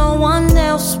when no one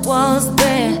else was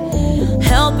there,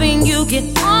 helping you get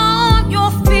on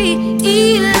your feet.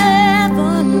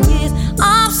 11 years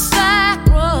of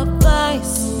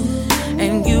sacrifice,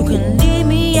 and you can leave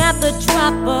me at the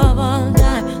drop of a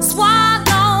dime.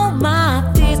 Swallow my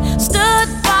fears, stood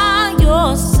by your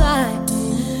side.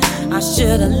 I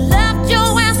should have left your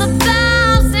ass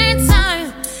 1,000 times.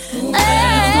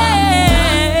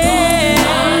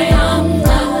 I'm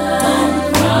not gonna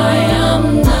cry. I'm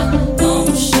not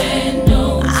gonna shed no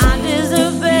tears. I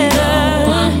deserve better. No,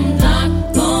 I'm not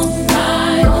gonna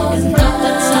cry. It's not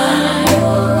the time,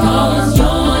 'cause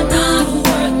you're not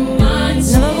worth my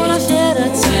tears. Never gonna shed a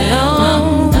tear. I'm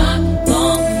not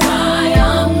gonna cry.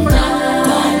 I'm not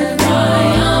gonna cry.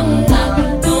 I'm not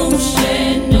gonna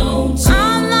shed no tears.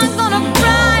 I'm not gonna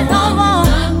cry no more.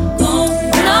 No,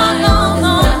 no, no,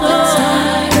 no. It's not the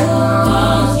time,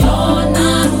 'cause you're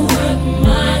not worth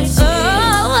my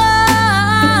tears.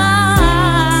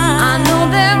 I know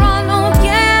there are no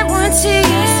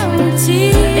guarantees.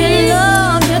 In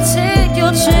love, you take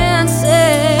your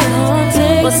chances,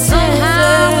 but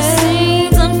somehow it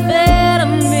seems unfair to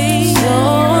me.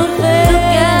 Look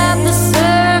at the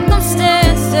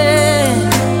circumstances,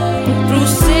 through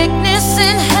sickness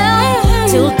and health,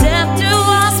 till death do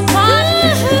us part.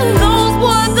 Those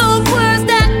were the words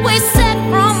that we said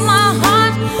from my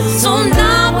heart. So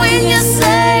now when you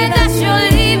say that you're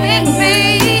leaving me,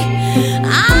 I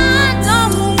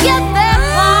don't get that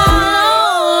far.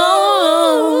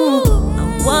 I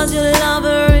was your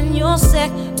lover and your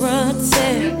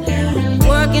secretary,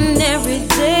 working every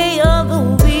day of the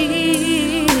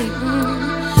week.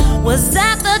 Was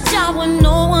at the job when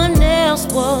no one else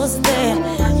was there,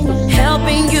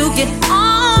 helping you get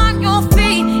on your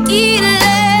feet.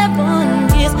 11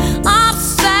 years of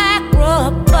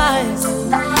sacrifice,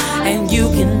 and you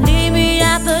can leave me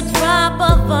at the drop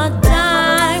of a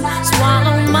dime.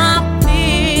 Swallow my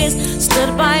fears,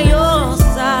 stood by your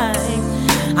side.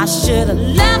 I should have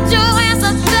left your ass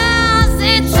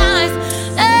 1,000 times.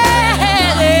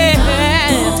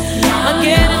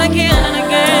 Again and again and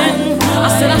again. I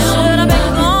said I should have been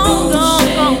gone, gone,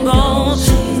 gone, gone.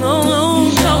 No, no,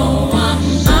 no.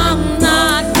 I'm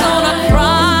not gonna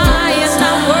cry. It's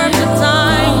not worth the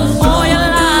time or your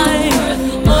life.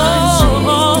 Oh,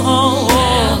 oh, oh,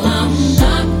 oh.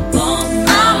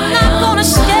 I'm not gonna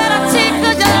shed a tear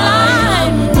 'cause you're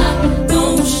alive.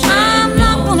 I'm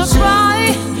not gonna cry.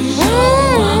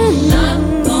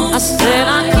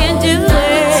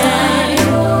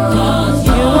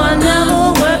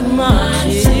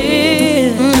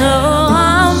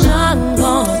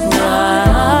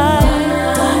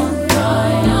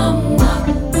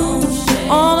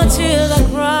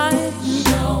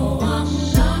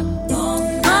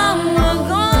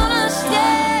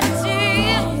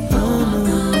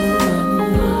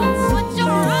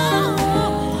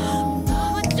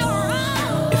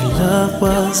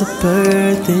 was a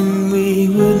bird, then we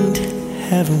wouldn't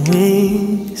have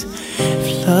wings.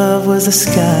 If love was the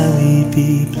sky, we'd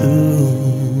be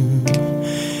blue.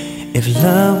 If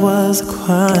love was a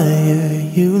choir,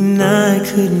 you and I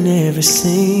could never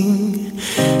sing.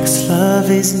 'Cause love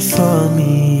isn't for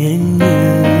me and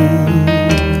you.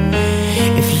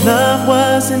 If love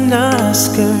was an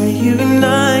Oscar, you and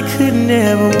I could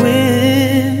never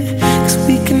win. 'Cause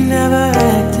we could never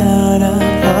act out our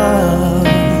part.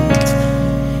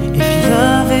 If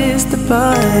love is the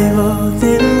Bible,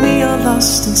 then we are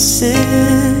lost in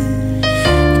sin.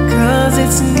 'Cause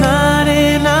it's not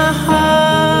in our hearts.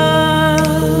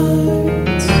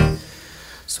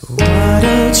 So why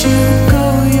don't you go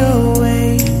your way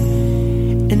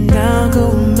and I'll go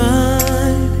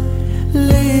mine.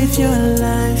 Live your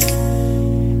life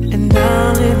and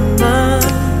I'll live mine.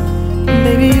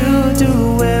 Maybe you'll do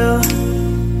well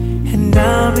and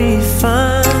I'll be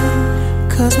fine.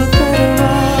 'Cause we're better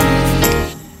off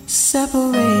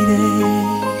separated.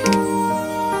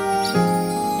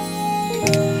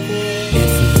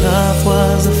 If love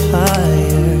was a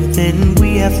fire, then we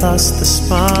have lost the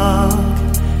spark.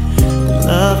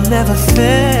 Love never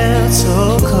felt so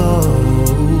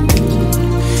cold.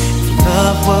 If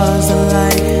love was a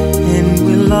light, then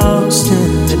we're lost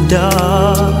in the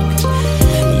dark,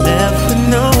 left with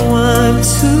no one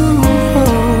to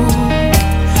hold.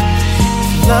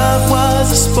 If love was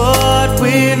a sport,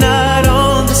 we're not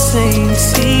on the same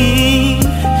team.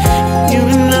 You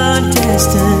and I are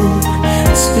destined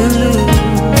to lose.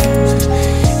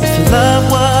 If love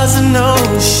was an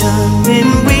ocean, then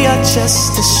we are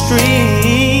just a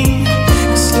stream.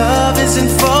 'Cause love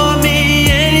isn't for me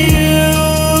and you.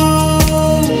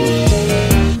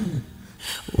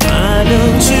 Why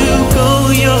don't you go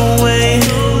your way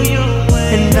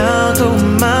and I'll go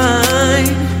mine.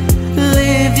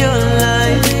 Live your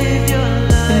life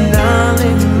and I'll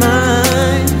live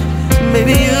mine.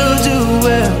 Maybe you'll do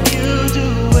well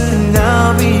and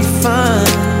I'll be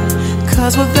fine.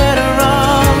 'Cause we're better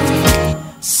off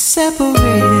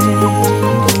separated.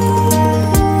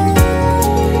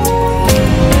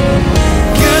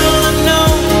 Girl, I know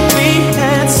we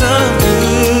had some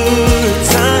good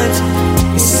times.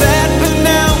 It's sad, but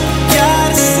now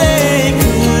gotta say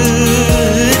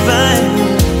goodbye.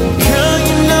 Girl,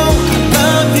 you know I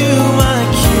love you, I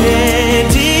can't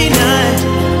deny.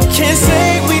 Can't say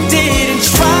we didn't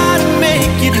try to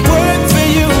make it work for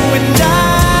you and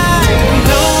I.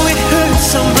 Know it hurts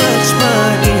so much,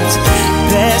 but it's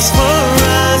best for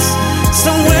us.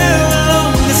 Somewhere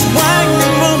along this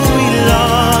winding road we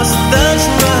lost the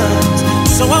trust.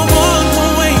 So I walk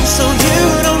away so you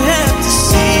don't have to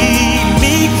see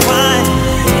me cry.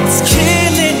 It's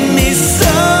killing me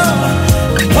so.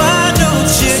 Why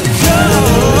don't you go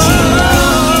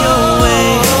your way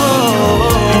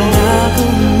and I'll go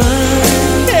mine.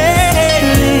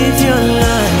 Live your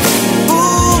life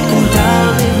and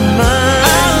I'll live mine.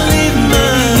 I'll live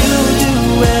mine. You'll do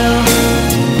well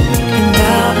and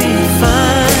I'll be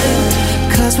fine.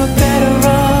 'Cause we're better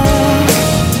off,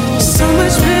 so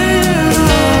much better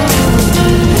off.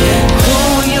 Go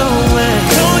your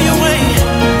way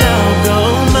and I'll go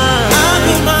mine. I'll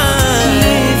be mine.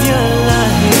 Live your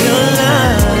life,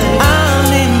 I'll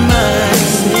live mine.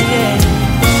 Yeah,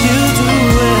 you do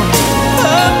well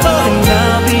and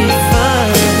I'll be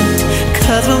fine.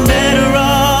 'Cause we're better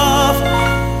off,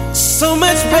 so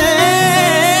much better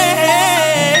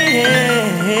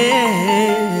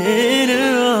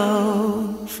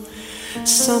off,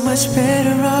 so much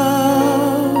better off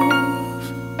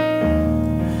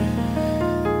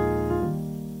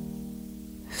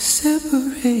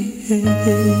separated.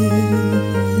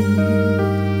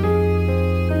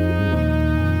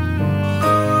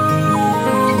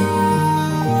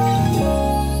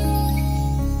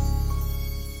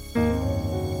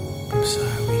 I'm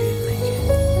sorry we didn't make it.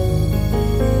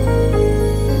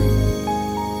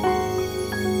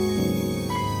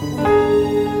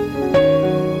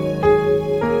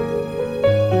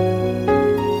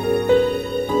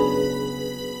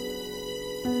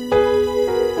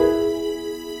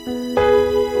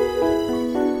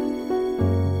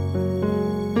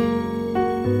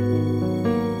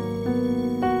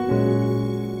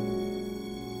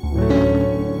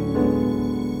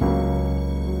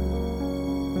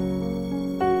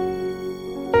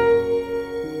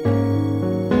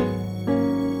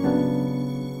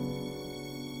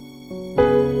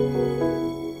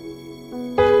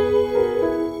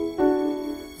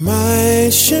 My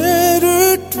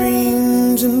shattered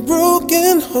dreams and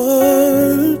broken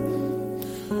heart,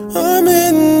 I'm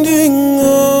ending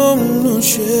on a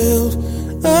shelf.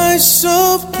 I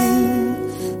saw you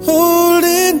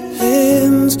holding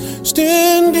hands,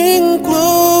 stand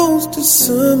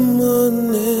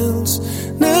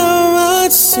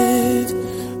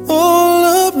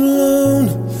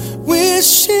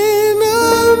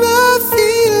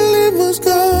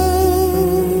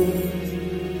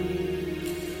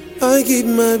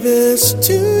give my best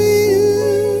to you.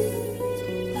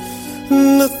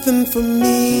 Nothing for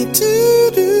me to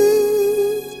do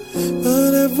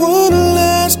but have one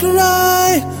last cry,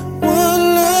 one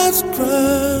last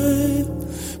cry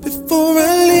before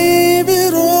I leave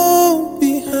it all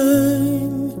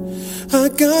behind. I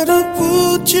gotta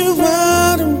put you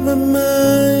out of my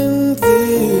mind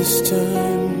this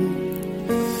time.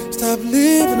 Stop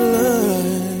living a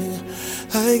lie.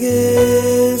 I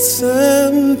guess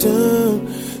I'm down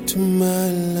to my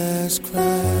last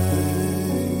cry.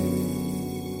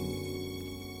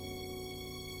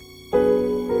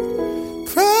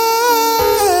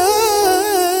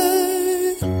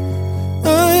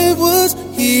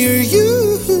 Here you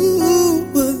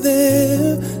were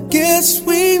there. Guess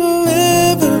we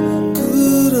never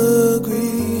could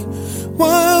agree.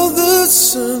 While the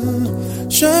sun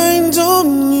shines on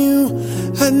you,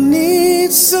 I need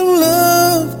some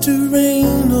love to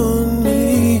rain on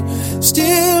me.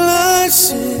 Still I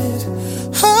sit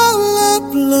all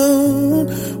alone,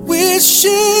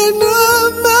 wishing all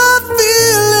my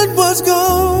feeling was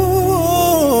gone.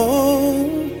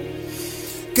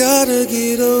 Gotta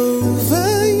get over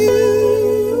you.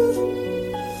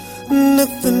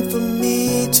 Nothing for me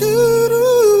to do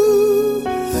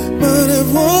but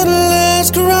have one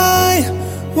last cry,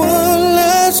 one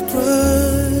last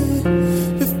cry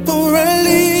before I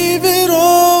leave it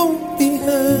all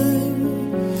behind.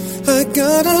 I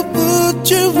gotta put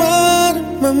you out of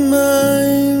my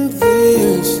mind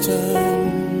this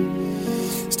time.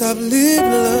 Stop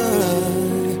living a lie.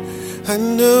 I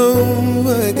know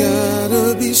I gotta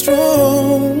be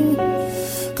strong,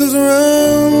 'cause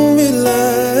around me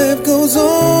life goes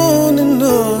on and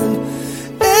on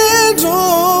and on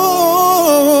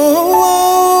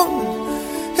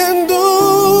and on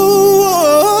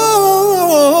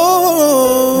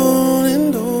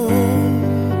and on.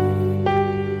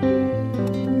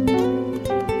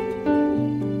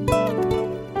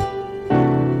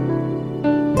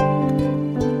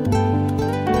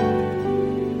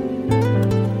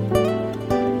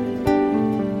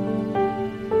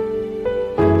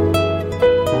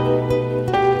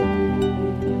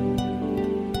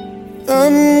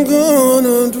 I'm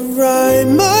gonna dry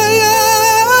my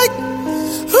eye,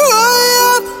 dry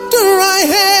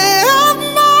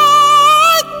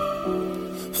my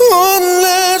one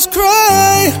last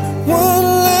cry, one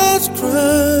last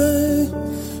cry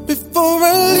before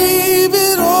I leave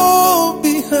it all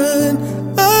behind.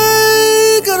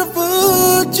 I gotta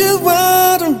put you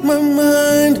out of my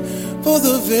mind for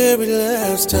the very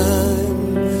last time.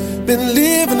 Been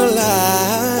living a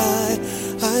lie,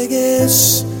 I guess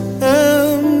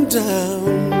I'm down.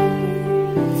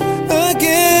 I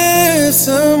guess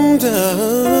I'm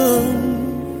down.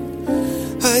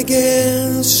 I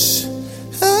guess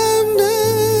I'm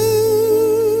down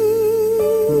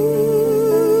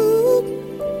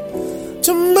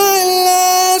to my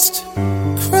last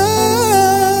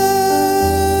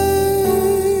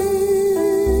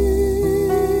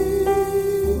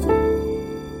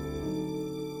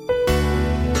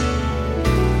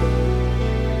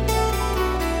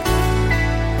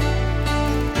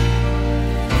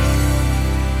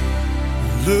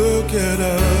Look at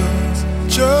us,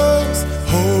 just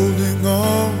holding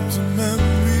on to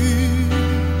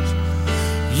memories.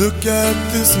 Look at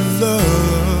this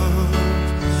love,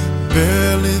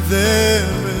 barely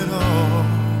there at all.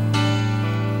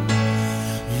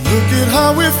 Look at how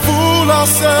we fool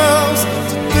ourselves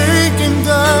to thinking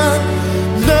that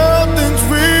nothing's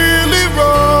really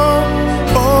wrong.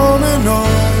 On and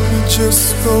on, we just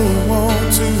go on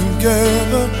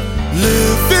together,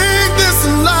 living this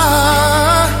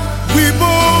lie. We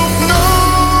both know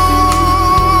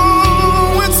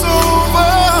it's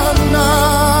over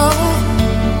now.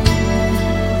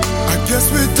 I guess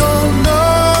we don't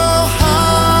know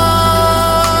how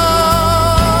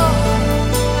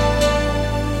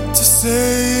to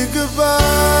say goodbye.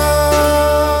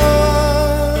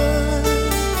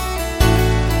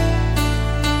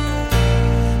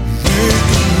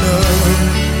 Making love,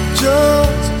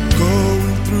 just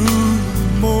going through the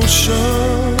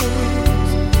motions,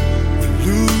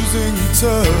 losing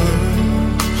touch,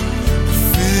 the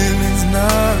feeling's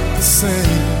not the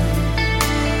same.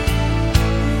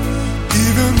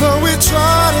 Even though we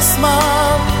try to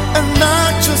smile and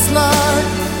act just like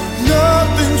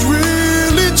nothing's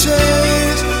really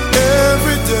changed,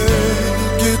 every day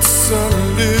gets a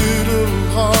little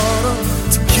harder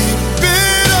to keep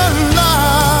it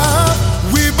alive.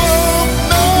 We both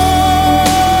know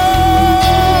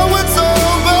it's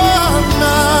over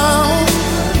now.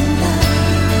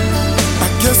 I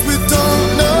guess we don't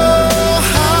know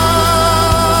how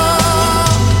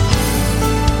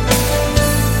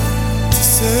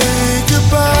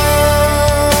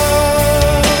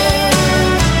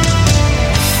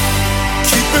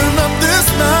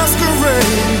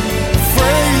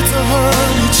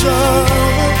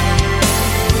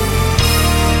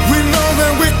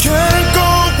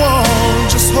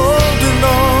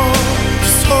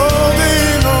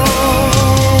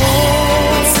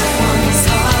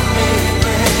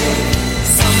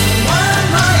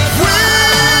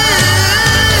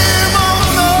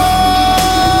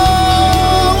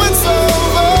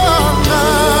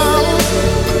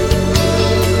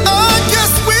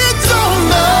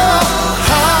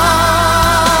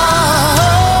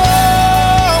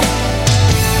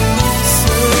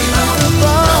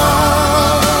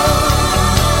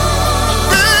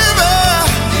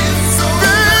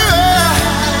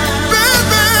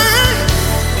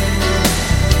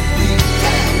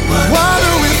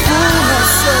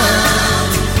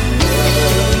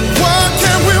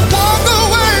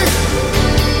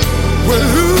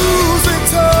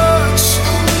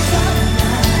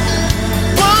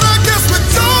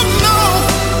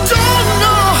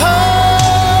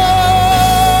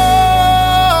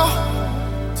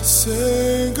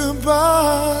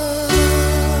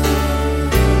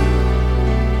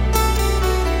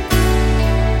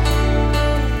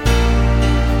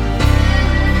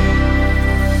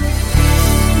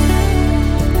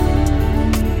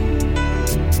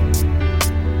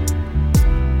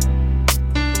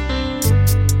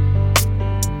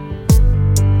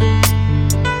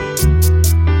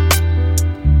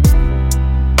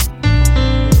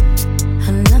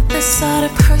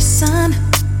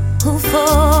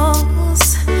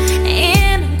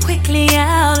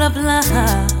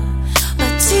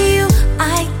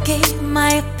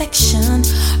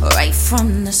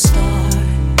from the start.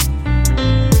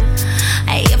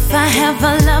 If I have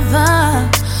a lover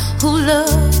who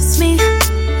loves me,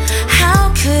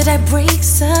 how could I break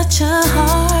such a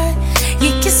heart?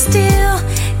 You can still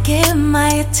get my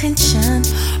attention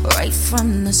right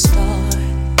from the start.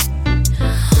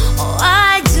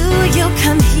 Why do you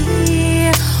come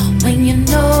here when you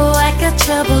know I got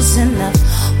troubles enough?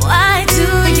 Why do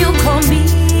you call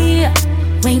me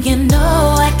when you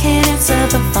know I can't answer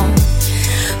the phone?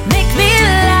 Make me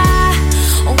lie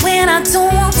when I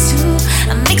don't want to.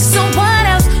 I make someone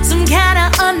else some kind of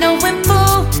unknowing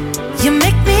fool. You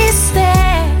make me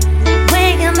stay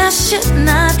when I should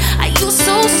not. Are you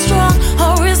so strong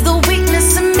or is the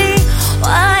weakness in me?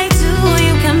 Why do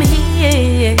you come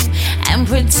here and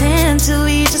pretend to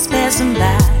be just passing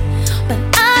by? But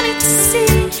I need to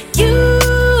see you,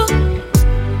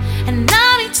 and I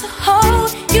need to hold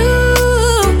you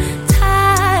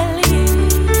tightly,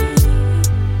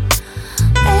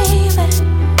 baby.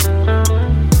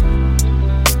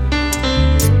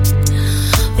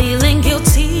 Feeling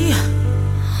guilty,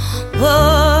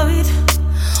 worried,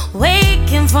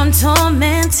 waking from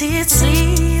tormented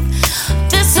sleep.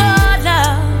 This old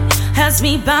love has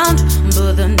me bound,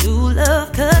 but the new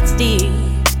love cuts deep.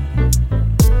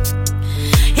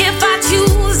 If I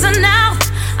choose her now,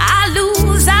 I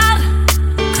lose out,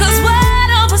 'cause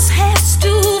one of us has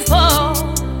to fall.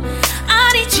 I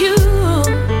need you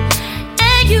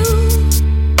and you.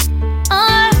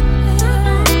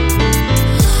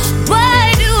 Why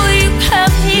do you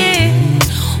come here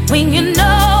when you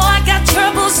know I got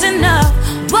troubles enough?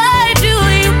 Why do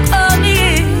you call me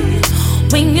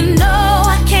when you know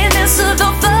I can't answer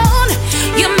the phone?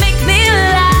 You make me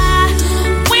lie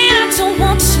when I don't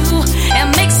want to, and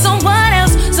make someone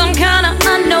else some kind of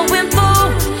unknowing fool.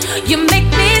 You make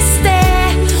me stay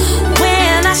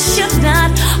when I should not.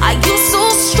 Are you so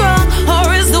strong or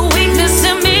is the weakness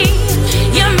in me?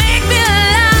 You make me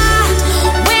lie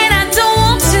when I don't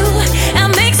want to, and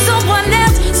make someone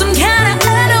else some kind of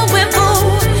unknowing fool.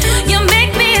 You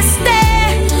make me stay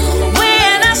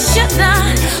when I should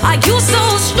not. Are you so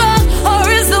strong or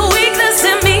is the weakness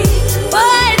in me?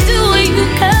 Why do you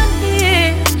come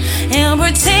here and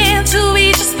pretend to be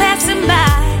just passing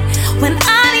by when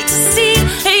I need to see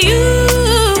you,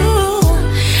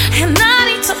 and I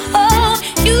need to hold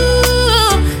you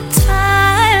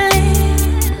tightly,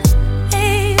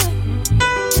 baby.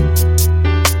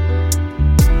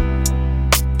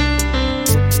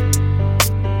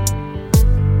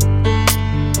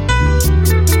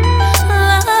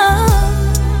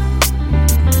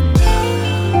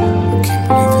 Can't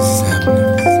believe this is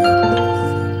happening.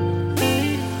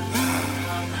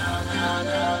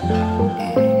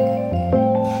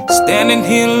 Standing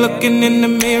here looking in the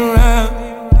mirror,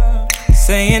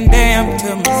 saying damn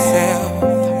to myself.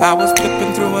 I was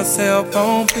flipping through her cell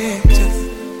phone pictures.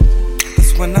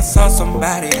 That's when I saw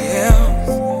somebody else.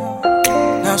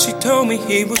 Now she told me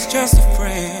he was just a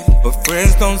friend, but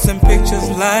friends don't send pictures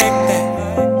like that.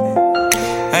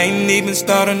 I ain't even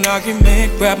start an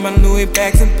argument, grabbed my Louis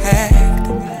bags and packed,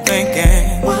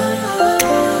 thinking,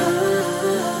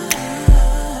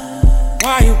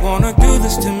 why you wanna do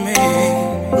this to me?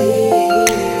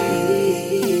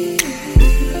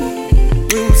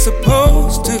 We were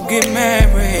supposed to get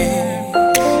married.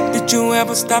 Did you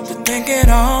ever stop to think at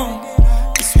all?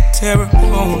 This would tear a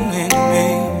hole in me.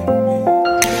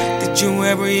 Did you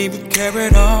ever even care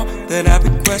at all? That I've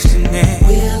been questioning.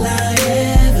 Will I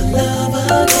ever love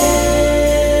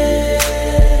again?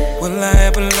 Will I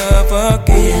ever love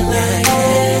again? Will I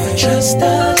ever trust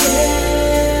again?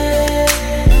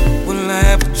 Will I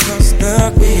ever trust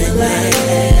again? Will I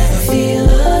ever feel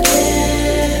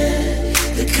again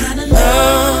the kind of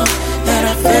love that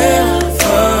I felt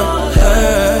for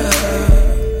her?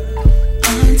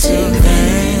 Until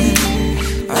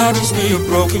then, I'll just be a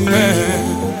broken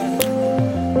man.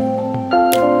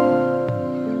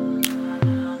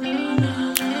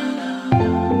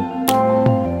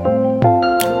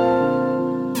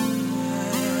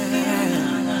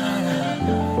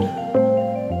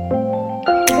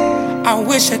 I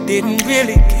wish I didn't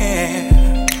really care.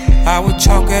 I would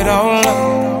chalk it all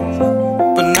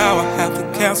up, but now I have to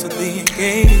cancel the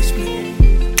engagement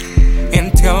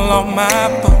and tell all my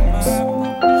folks,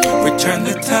 return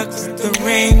the tux, the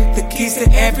ring, the keys to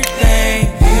everything,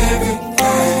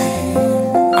 everything.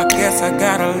 I guess I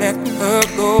gotta let her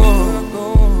go.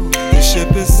 The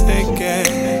ship is sinking.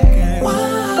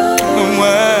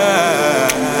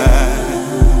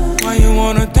 Why you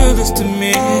wanna do this to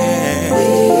me?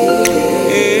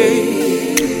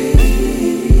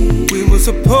 We were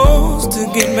supposed to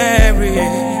get married.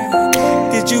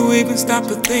 Did you even stop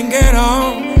to think at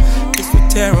all? This would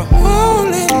tear a hole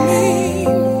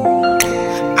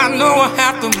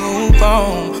move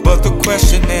on. But the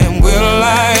question is, will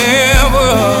I ever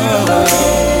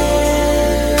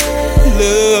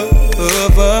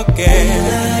love again?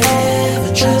 Will I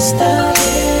ever trust again?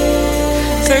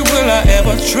 Say, will I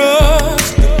ever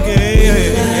trust again?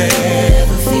 Will I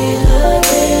ever feel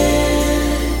again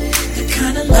the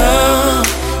kind of love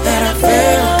that I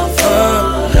felt for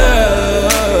her?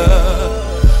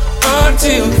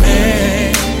 Until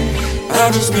then,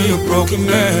 I'll just be a broken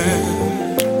man.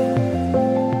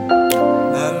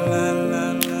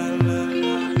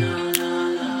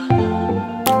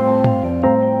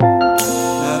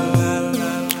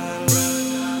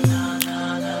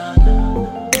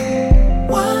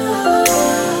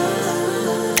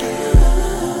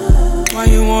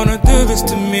 This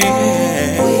to me.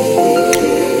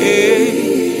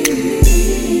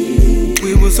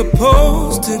 We were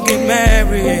supposed to get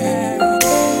married.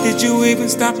 Did you even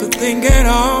stop to think at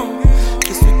all?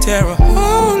 This would tear a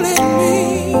hole in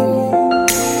me.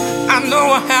 I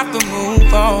know I have to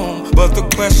move on, but the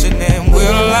question is,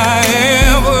 will I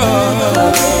ever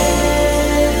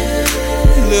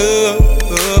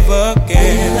love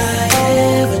again? Will I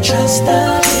ever trust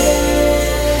again?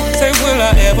 Say, will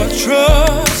I ever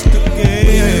trust again?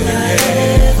 Will I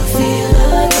ever feel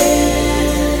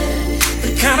again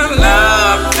the kind of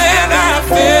love that I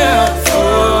felt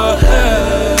for her?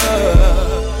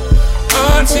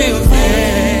 Until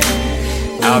then,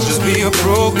 I'll just be a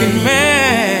broken man.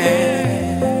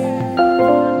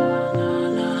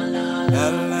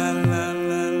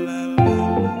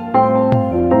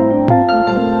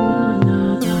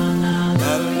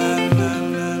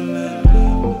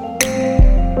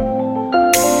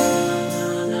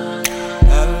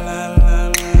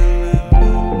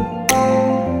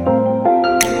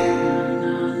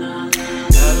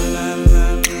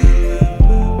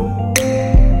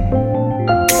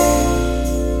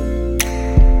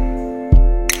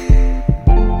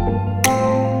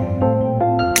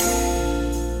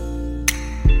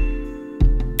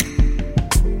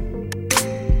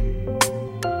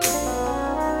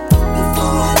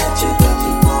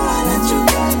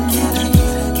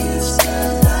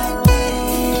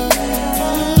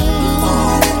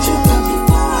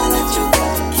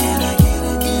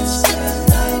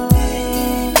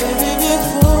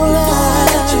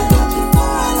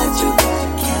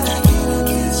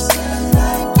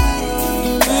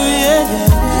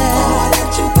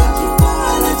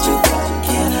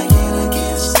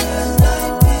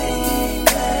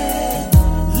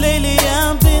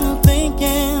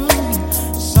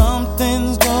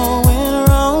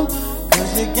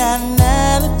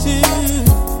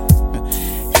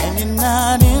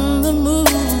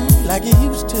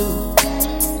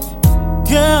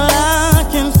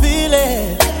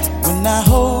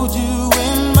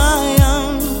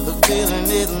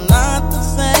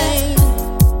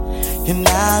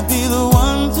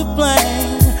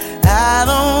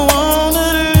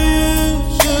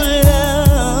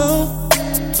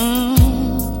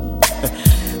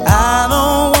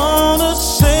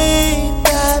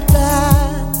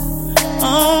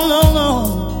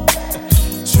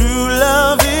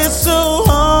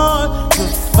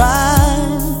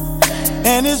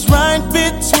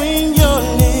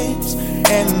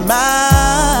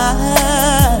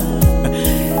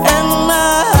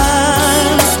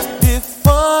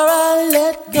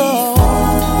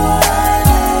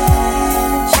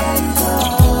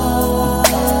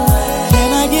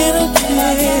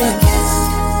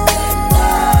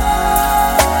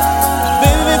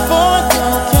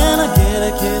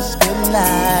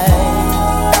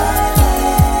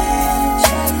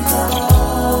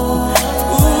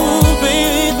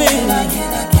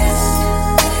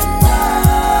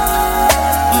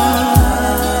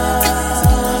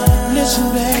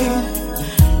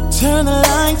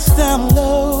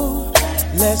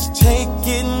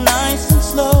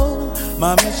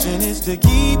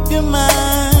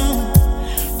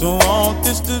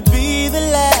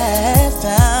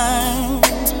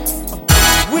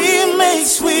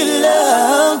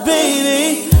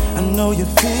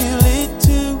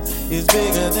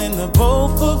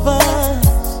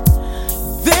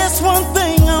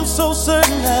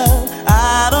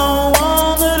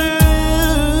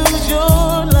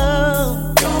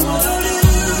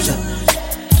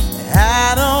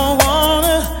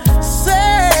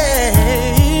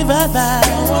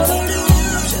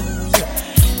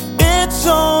 It's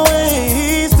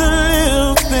always the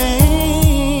little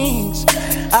things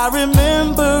I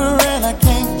remember, and I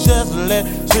can't just let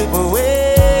slip away.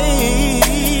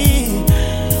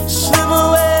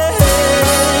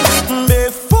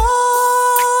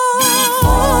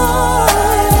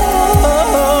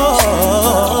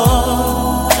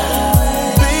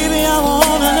 Baby,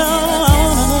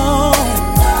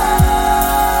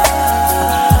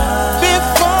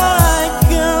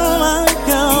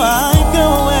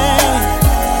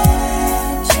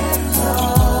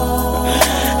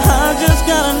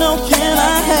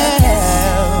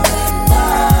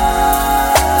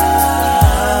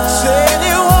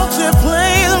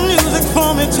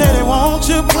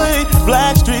 to play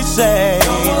Blackstreet say.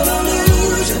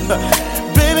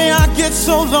 Baby, I get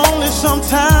so lonely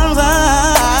sometimes.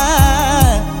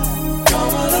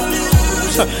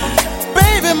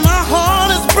 Baby, my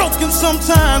heart is broken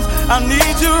sometimes. I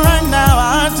need you right now.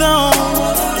 I don't.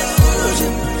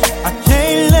 I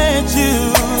can't let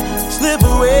you slip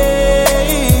away.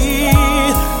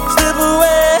 Slip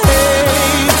away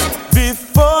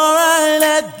before I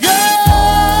let go.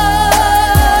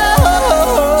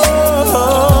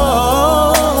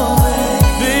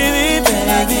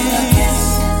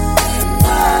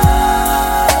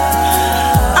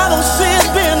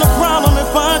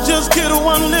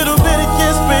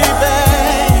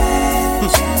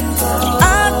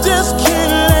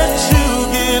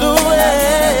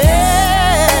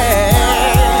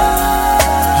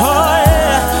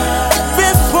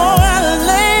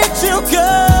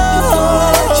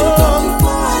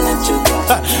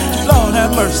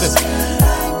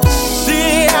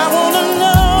 See, I wanna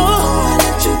know.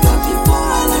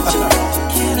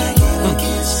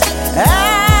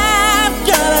 I've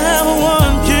gotta have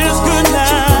one kiss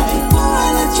goodnight.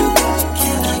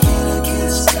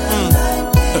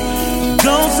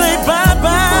 Don't say bye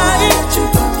bye,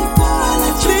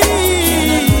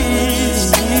 please.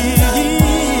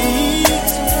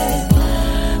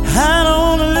 I don't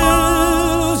wanna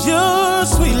lose your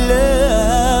sweet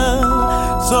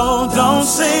love. So don't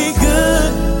say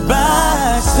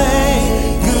goodbye, say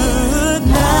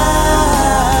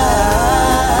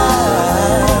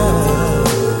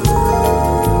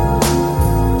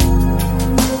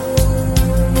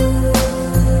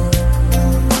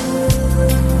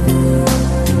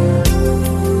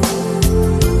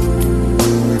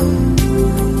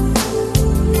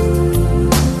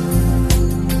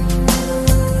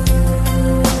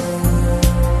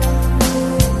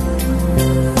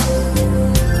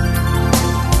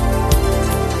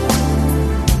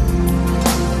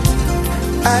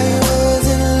I was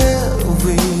in love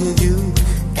with you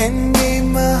and gave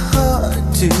my heart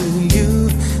to you.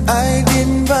 I did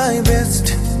my best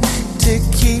to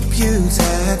keep you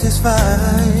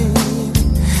satisfied.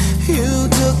 You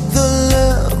took the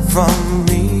love from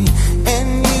me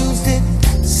and used it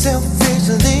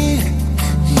selfishly.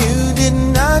 You did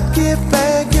not give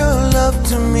back your love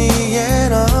to me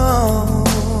at all.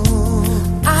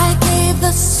 I gave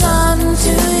the sun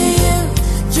to you.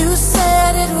 You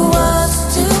said it was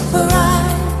too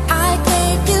bright. I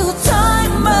gave you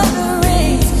time but the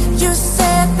rays. You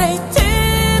said they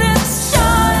didn't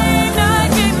shine. I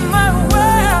gave my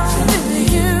world to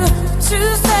you. You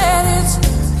said it's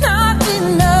not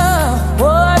enough.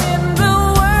 What in the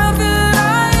world did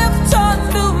I have done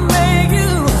to make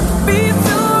you be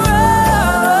so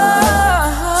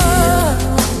right?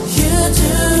 You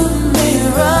do me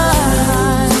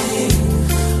right.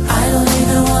 I don't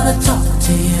even wanna talk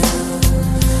to you.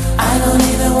 I don't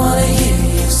even wanna hear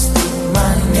you speak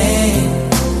my name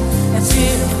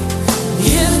until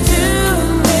you do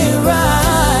me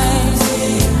right.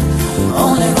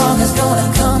 Only wrong is gonna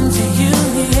come to you,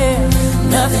 yeah.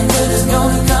 Nothing good is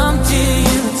gonna come to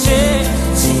you.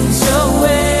 Change your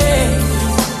ways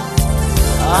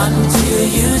until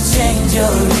you change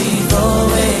your evil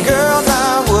ways. Girl,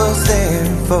 I was there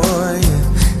for you,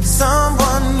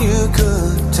 someone you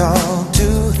could talk to.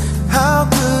 How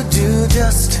could you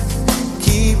just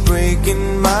keep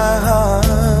breaking my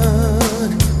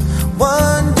heart?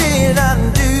 What did I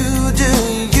do to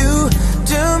you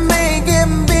to make it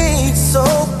be so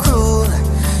cruel?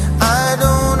 I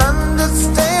don't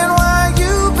understand why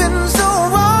you've been so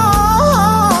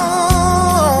wrong.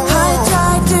 I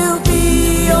tried to be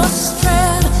your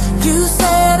strength. You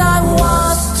said I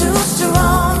was too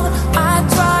strong. I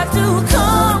tried to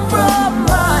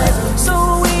compromise so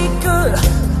we could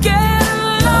get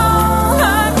along.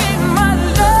 I gave my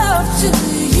love to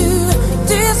you.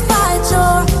 Did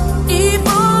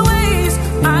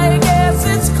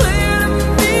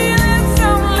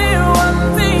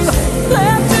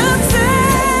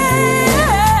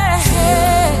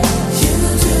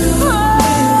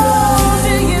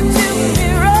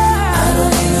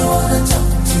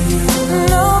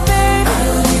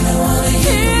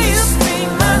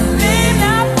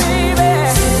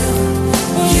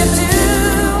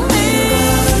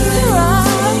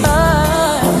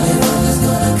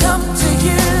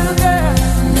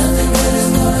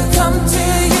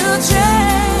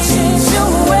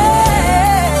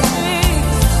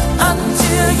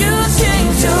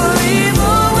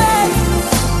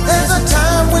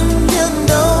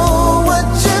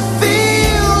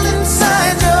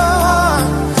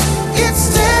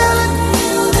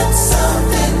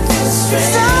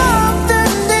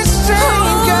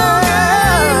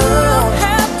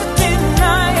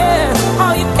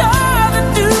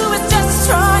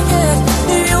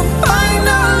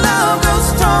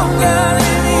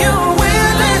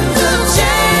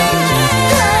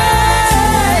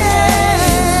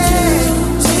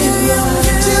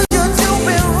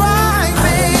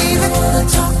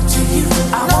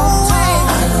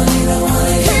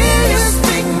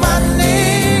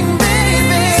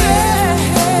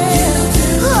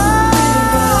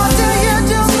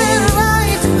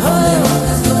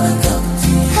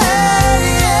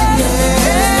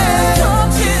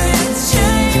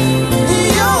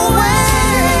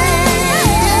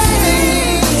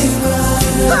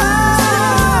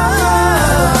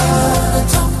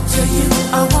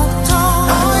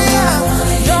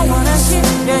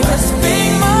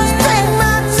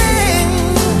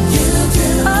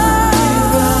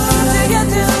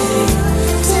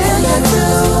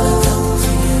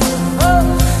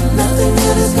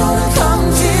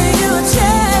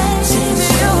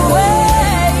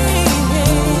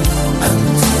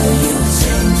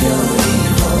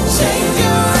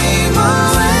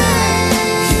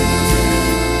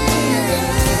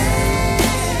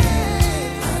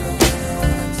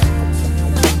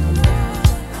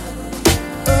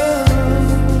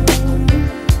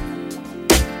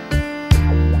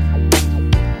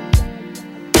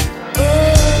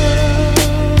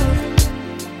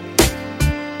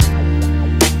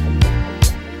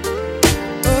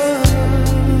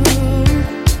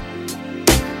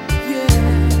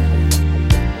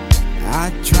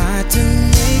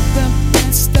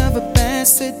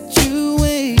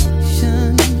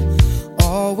situation.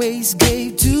 Always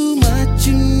gave too much,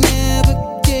 you never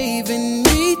gave in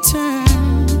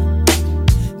return.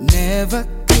 Never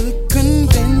could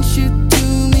convince you to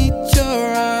meet your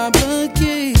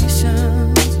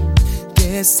obligations.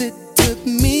 Guess it took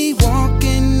me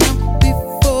walking up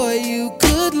before you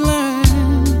could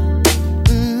learn.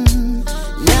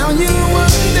 Now you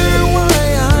wonder why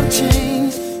I've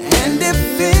changed, and if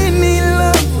any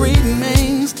love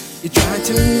remains. You try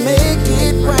to make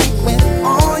it right with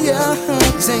all your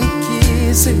hugs and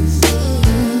kisses,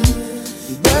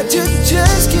 but you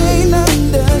just can't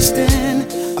understand.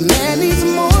 A man needs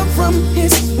more from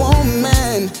his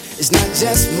woman. It's not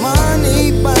just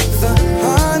money, but the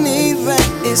honey that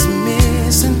is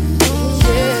missing.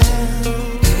 Yeah.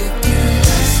 If you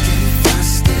ask if I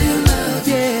still love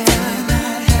you, then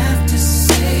I'd have to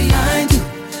say I do.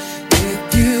 If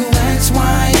you ask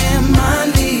why am I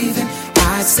leaving, I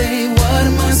say what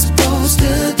am I supposed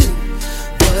to do?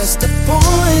 What's the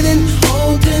point in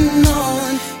holding on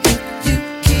if you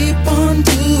keep on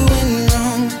doing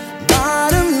wrong?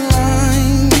 Bottom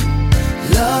line,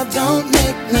 love don't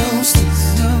make no sense.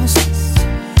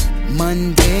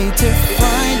 Monday to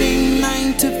Friday,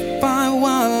 9 to 5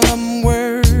 while I'm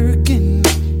working.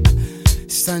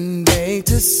 Sunday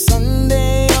to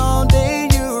Sunday, all day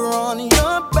you're on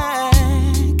your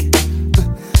back.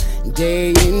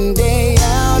 Day in, day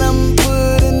out, I'm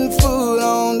putting food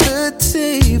on the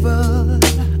table.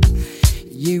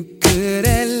 You could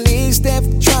at least have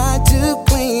tried to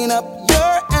clean up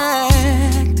your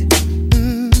act.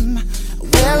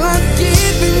 Well, I've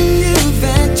given you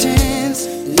that chance.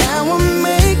 Now I'm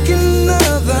making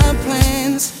other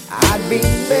plans. I'd be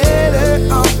better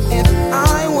off if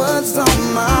I was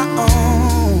on my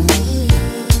own.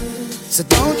 So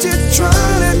don't you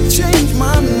try to change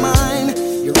my mind.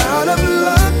 You're out of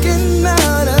luck and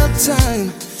out of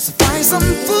time. So find some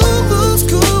fool who's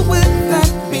cool with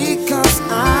that, because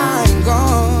I'm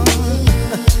gone.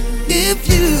 If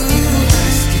you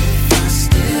ask if I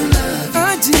still love you, I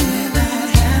do. Then I'd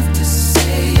have to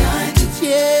say I do.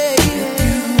 Yeah. If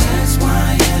you ask why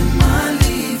am I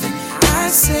leaving, I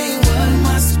say what am I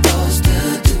supposed to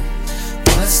do?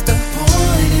 What's the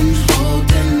point in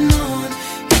holding on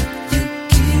if you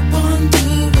keep on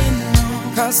doing wrong?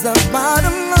 'Cause the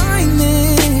bottom line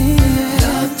is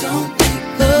love don't make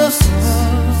no sense.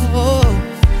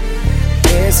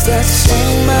 It's a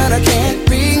shame, but I can't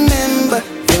remember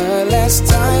the last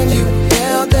time you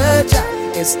held a job.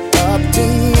 It's up to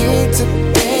me to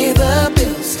pay the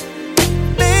bills.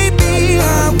 Baby, I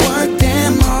work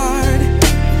damn hard.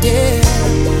 Yeah,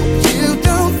 you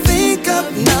don't think of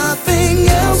nothing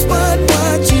else but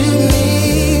what you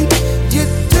need. You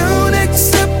don't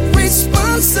accept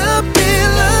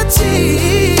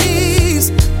responsibilities.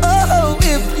 Oh,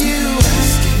 if you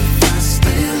ask if I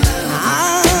still love you, I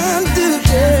do,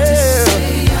 girl.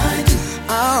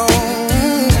 Oh,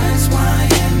 that's why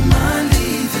am I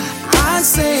leaving? I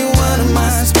say what am I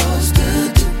supposed to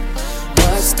do?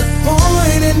 What's the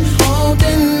point in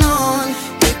holding on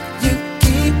if you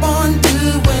keep on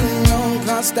doing wrong?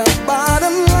 'Cause the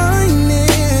bottom line is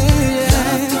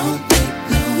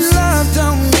love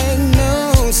don't make no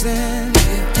sense.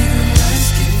 If you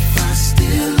ask if I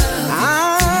still love you, I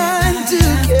do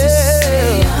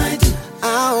care. I do.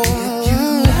 If you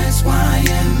ask why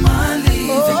am I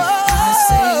leaving, I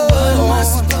say what am I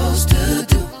supposed to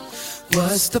do?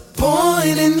 What's the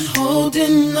point in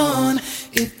holding on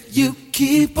if you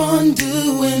keep on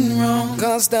doing wrong?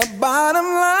 'Cause the bottom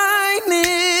line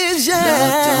is,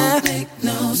 yeah,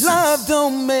 love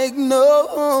don't make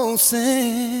no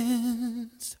sense.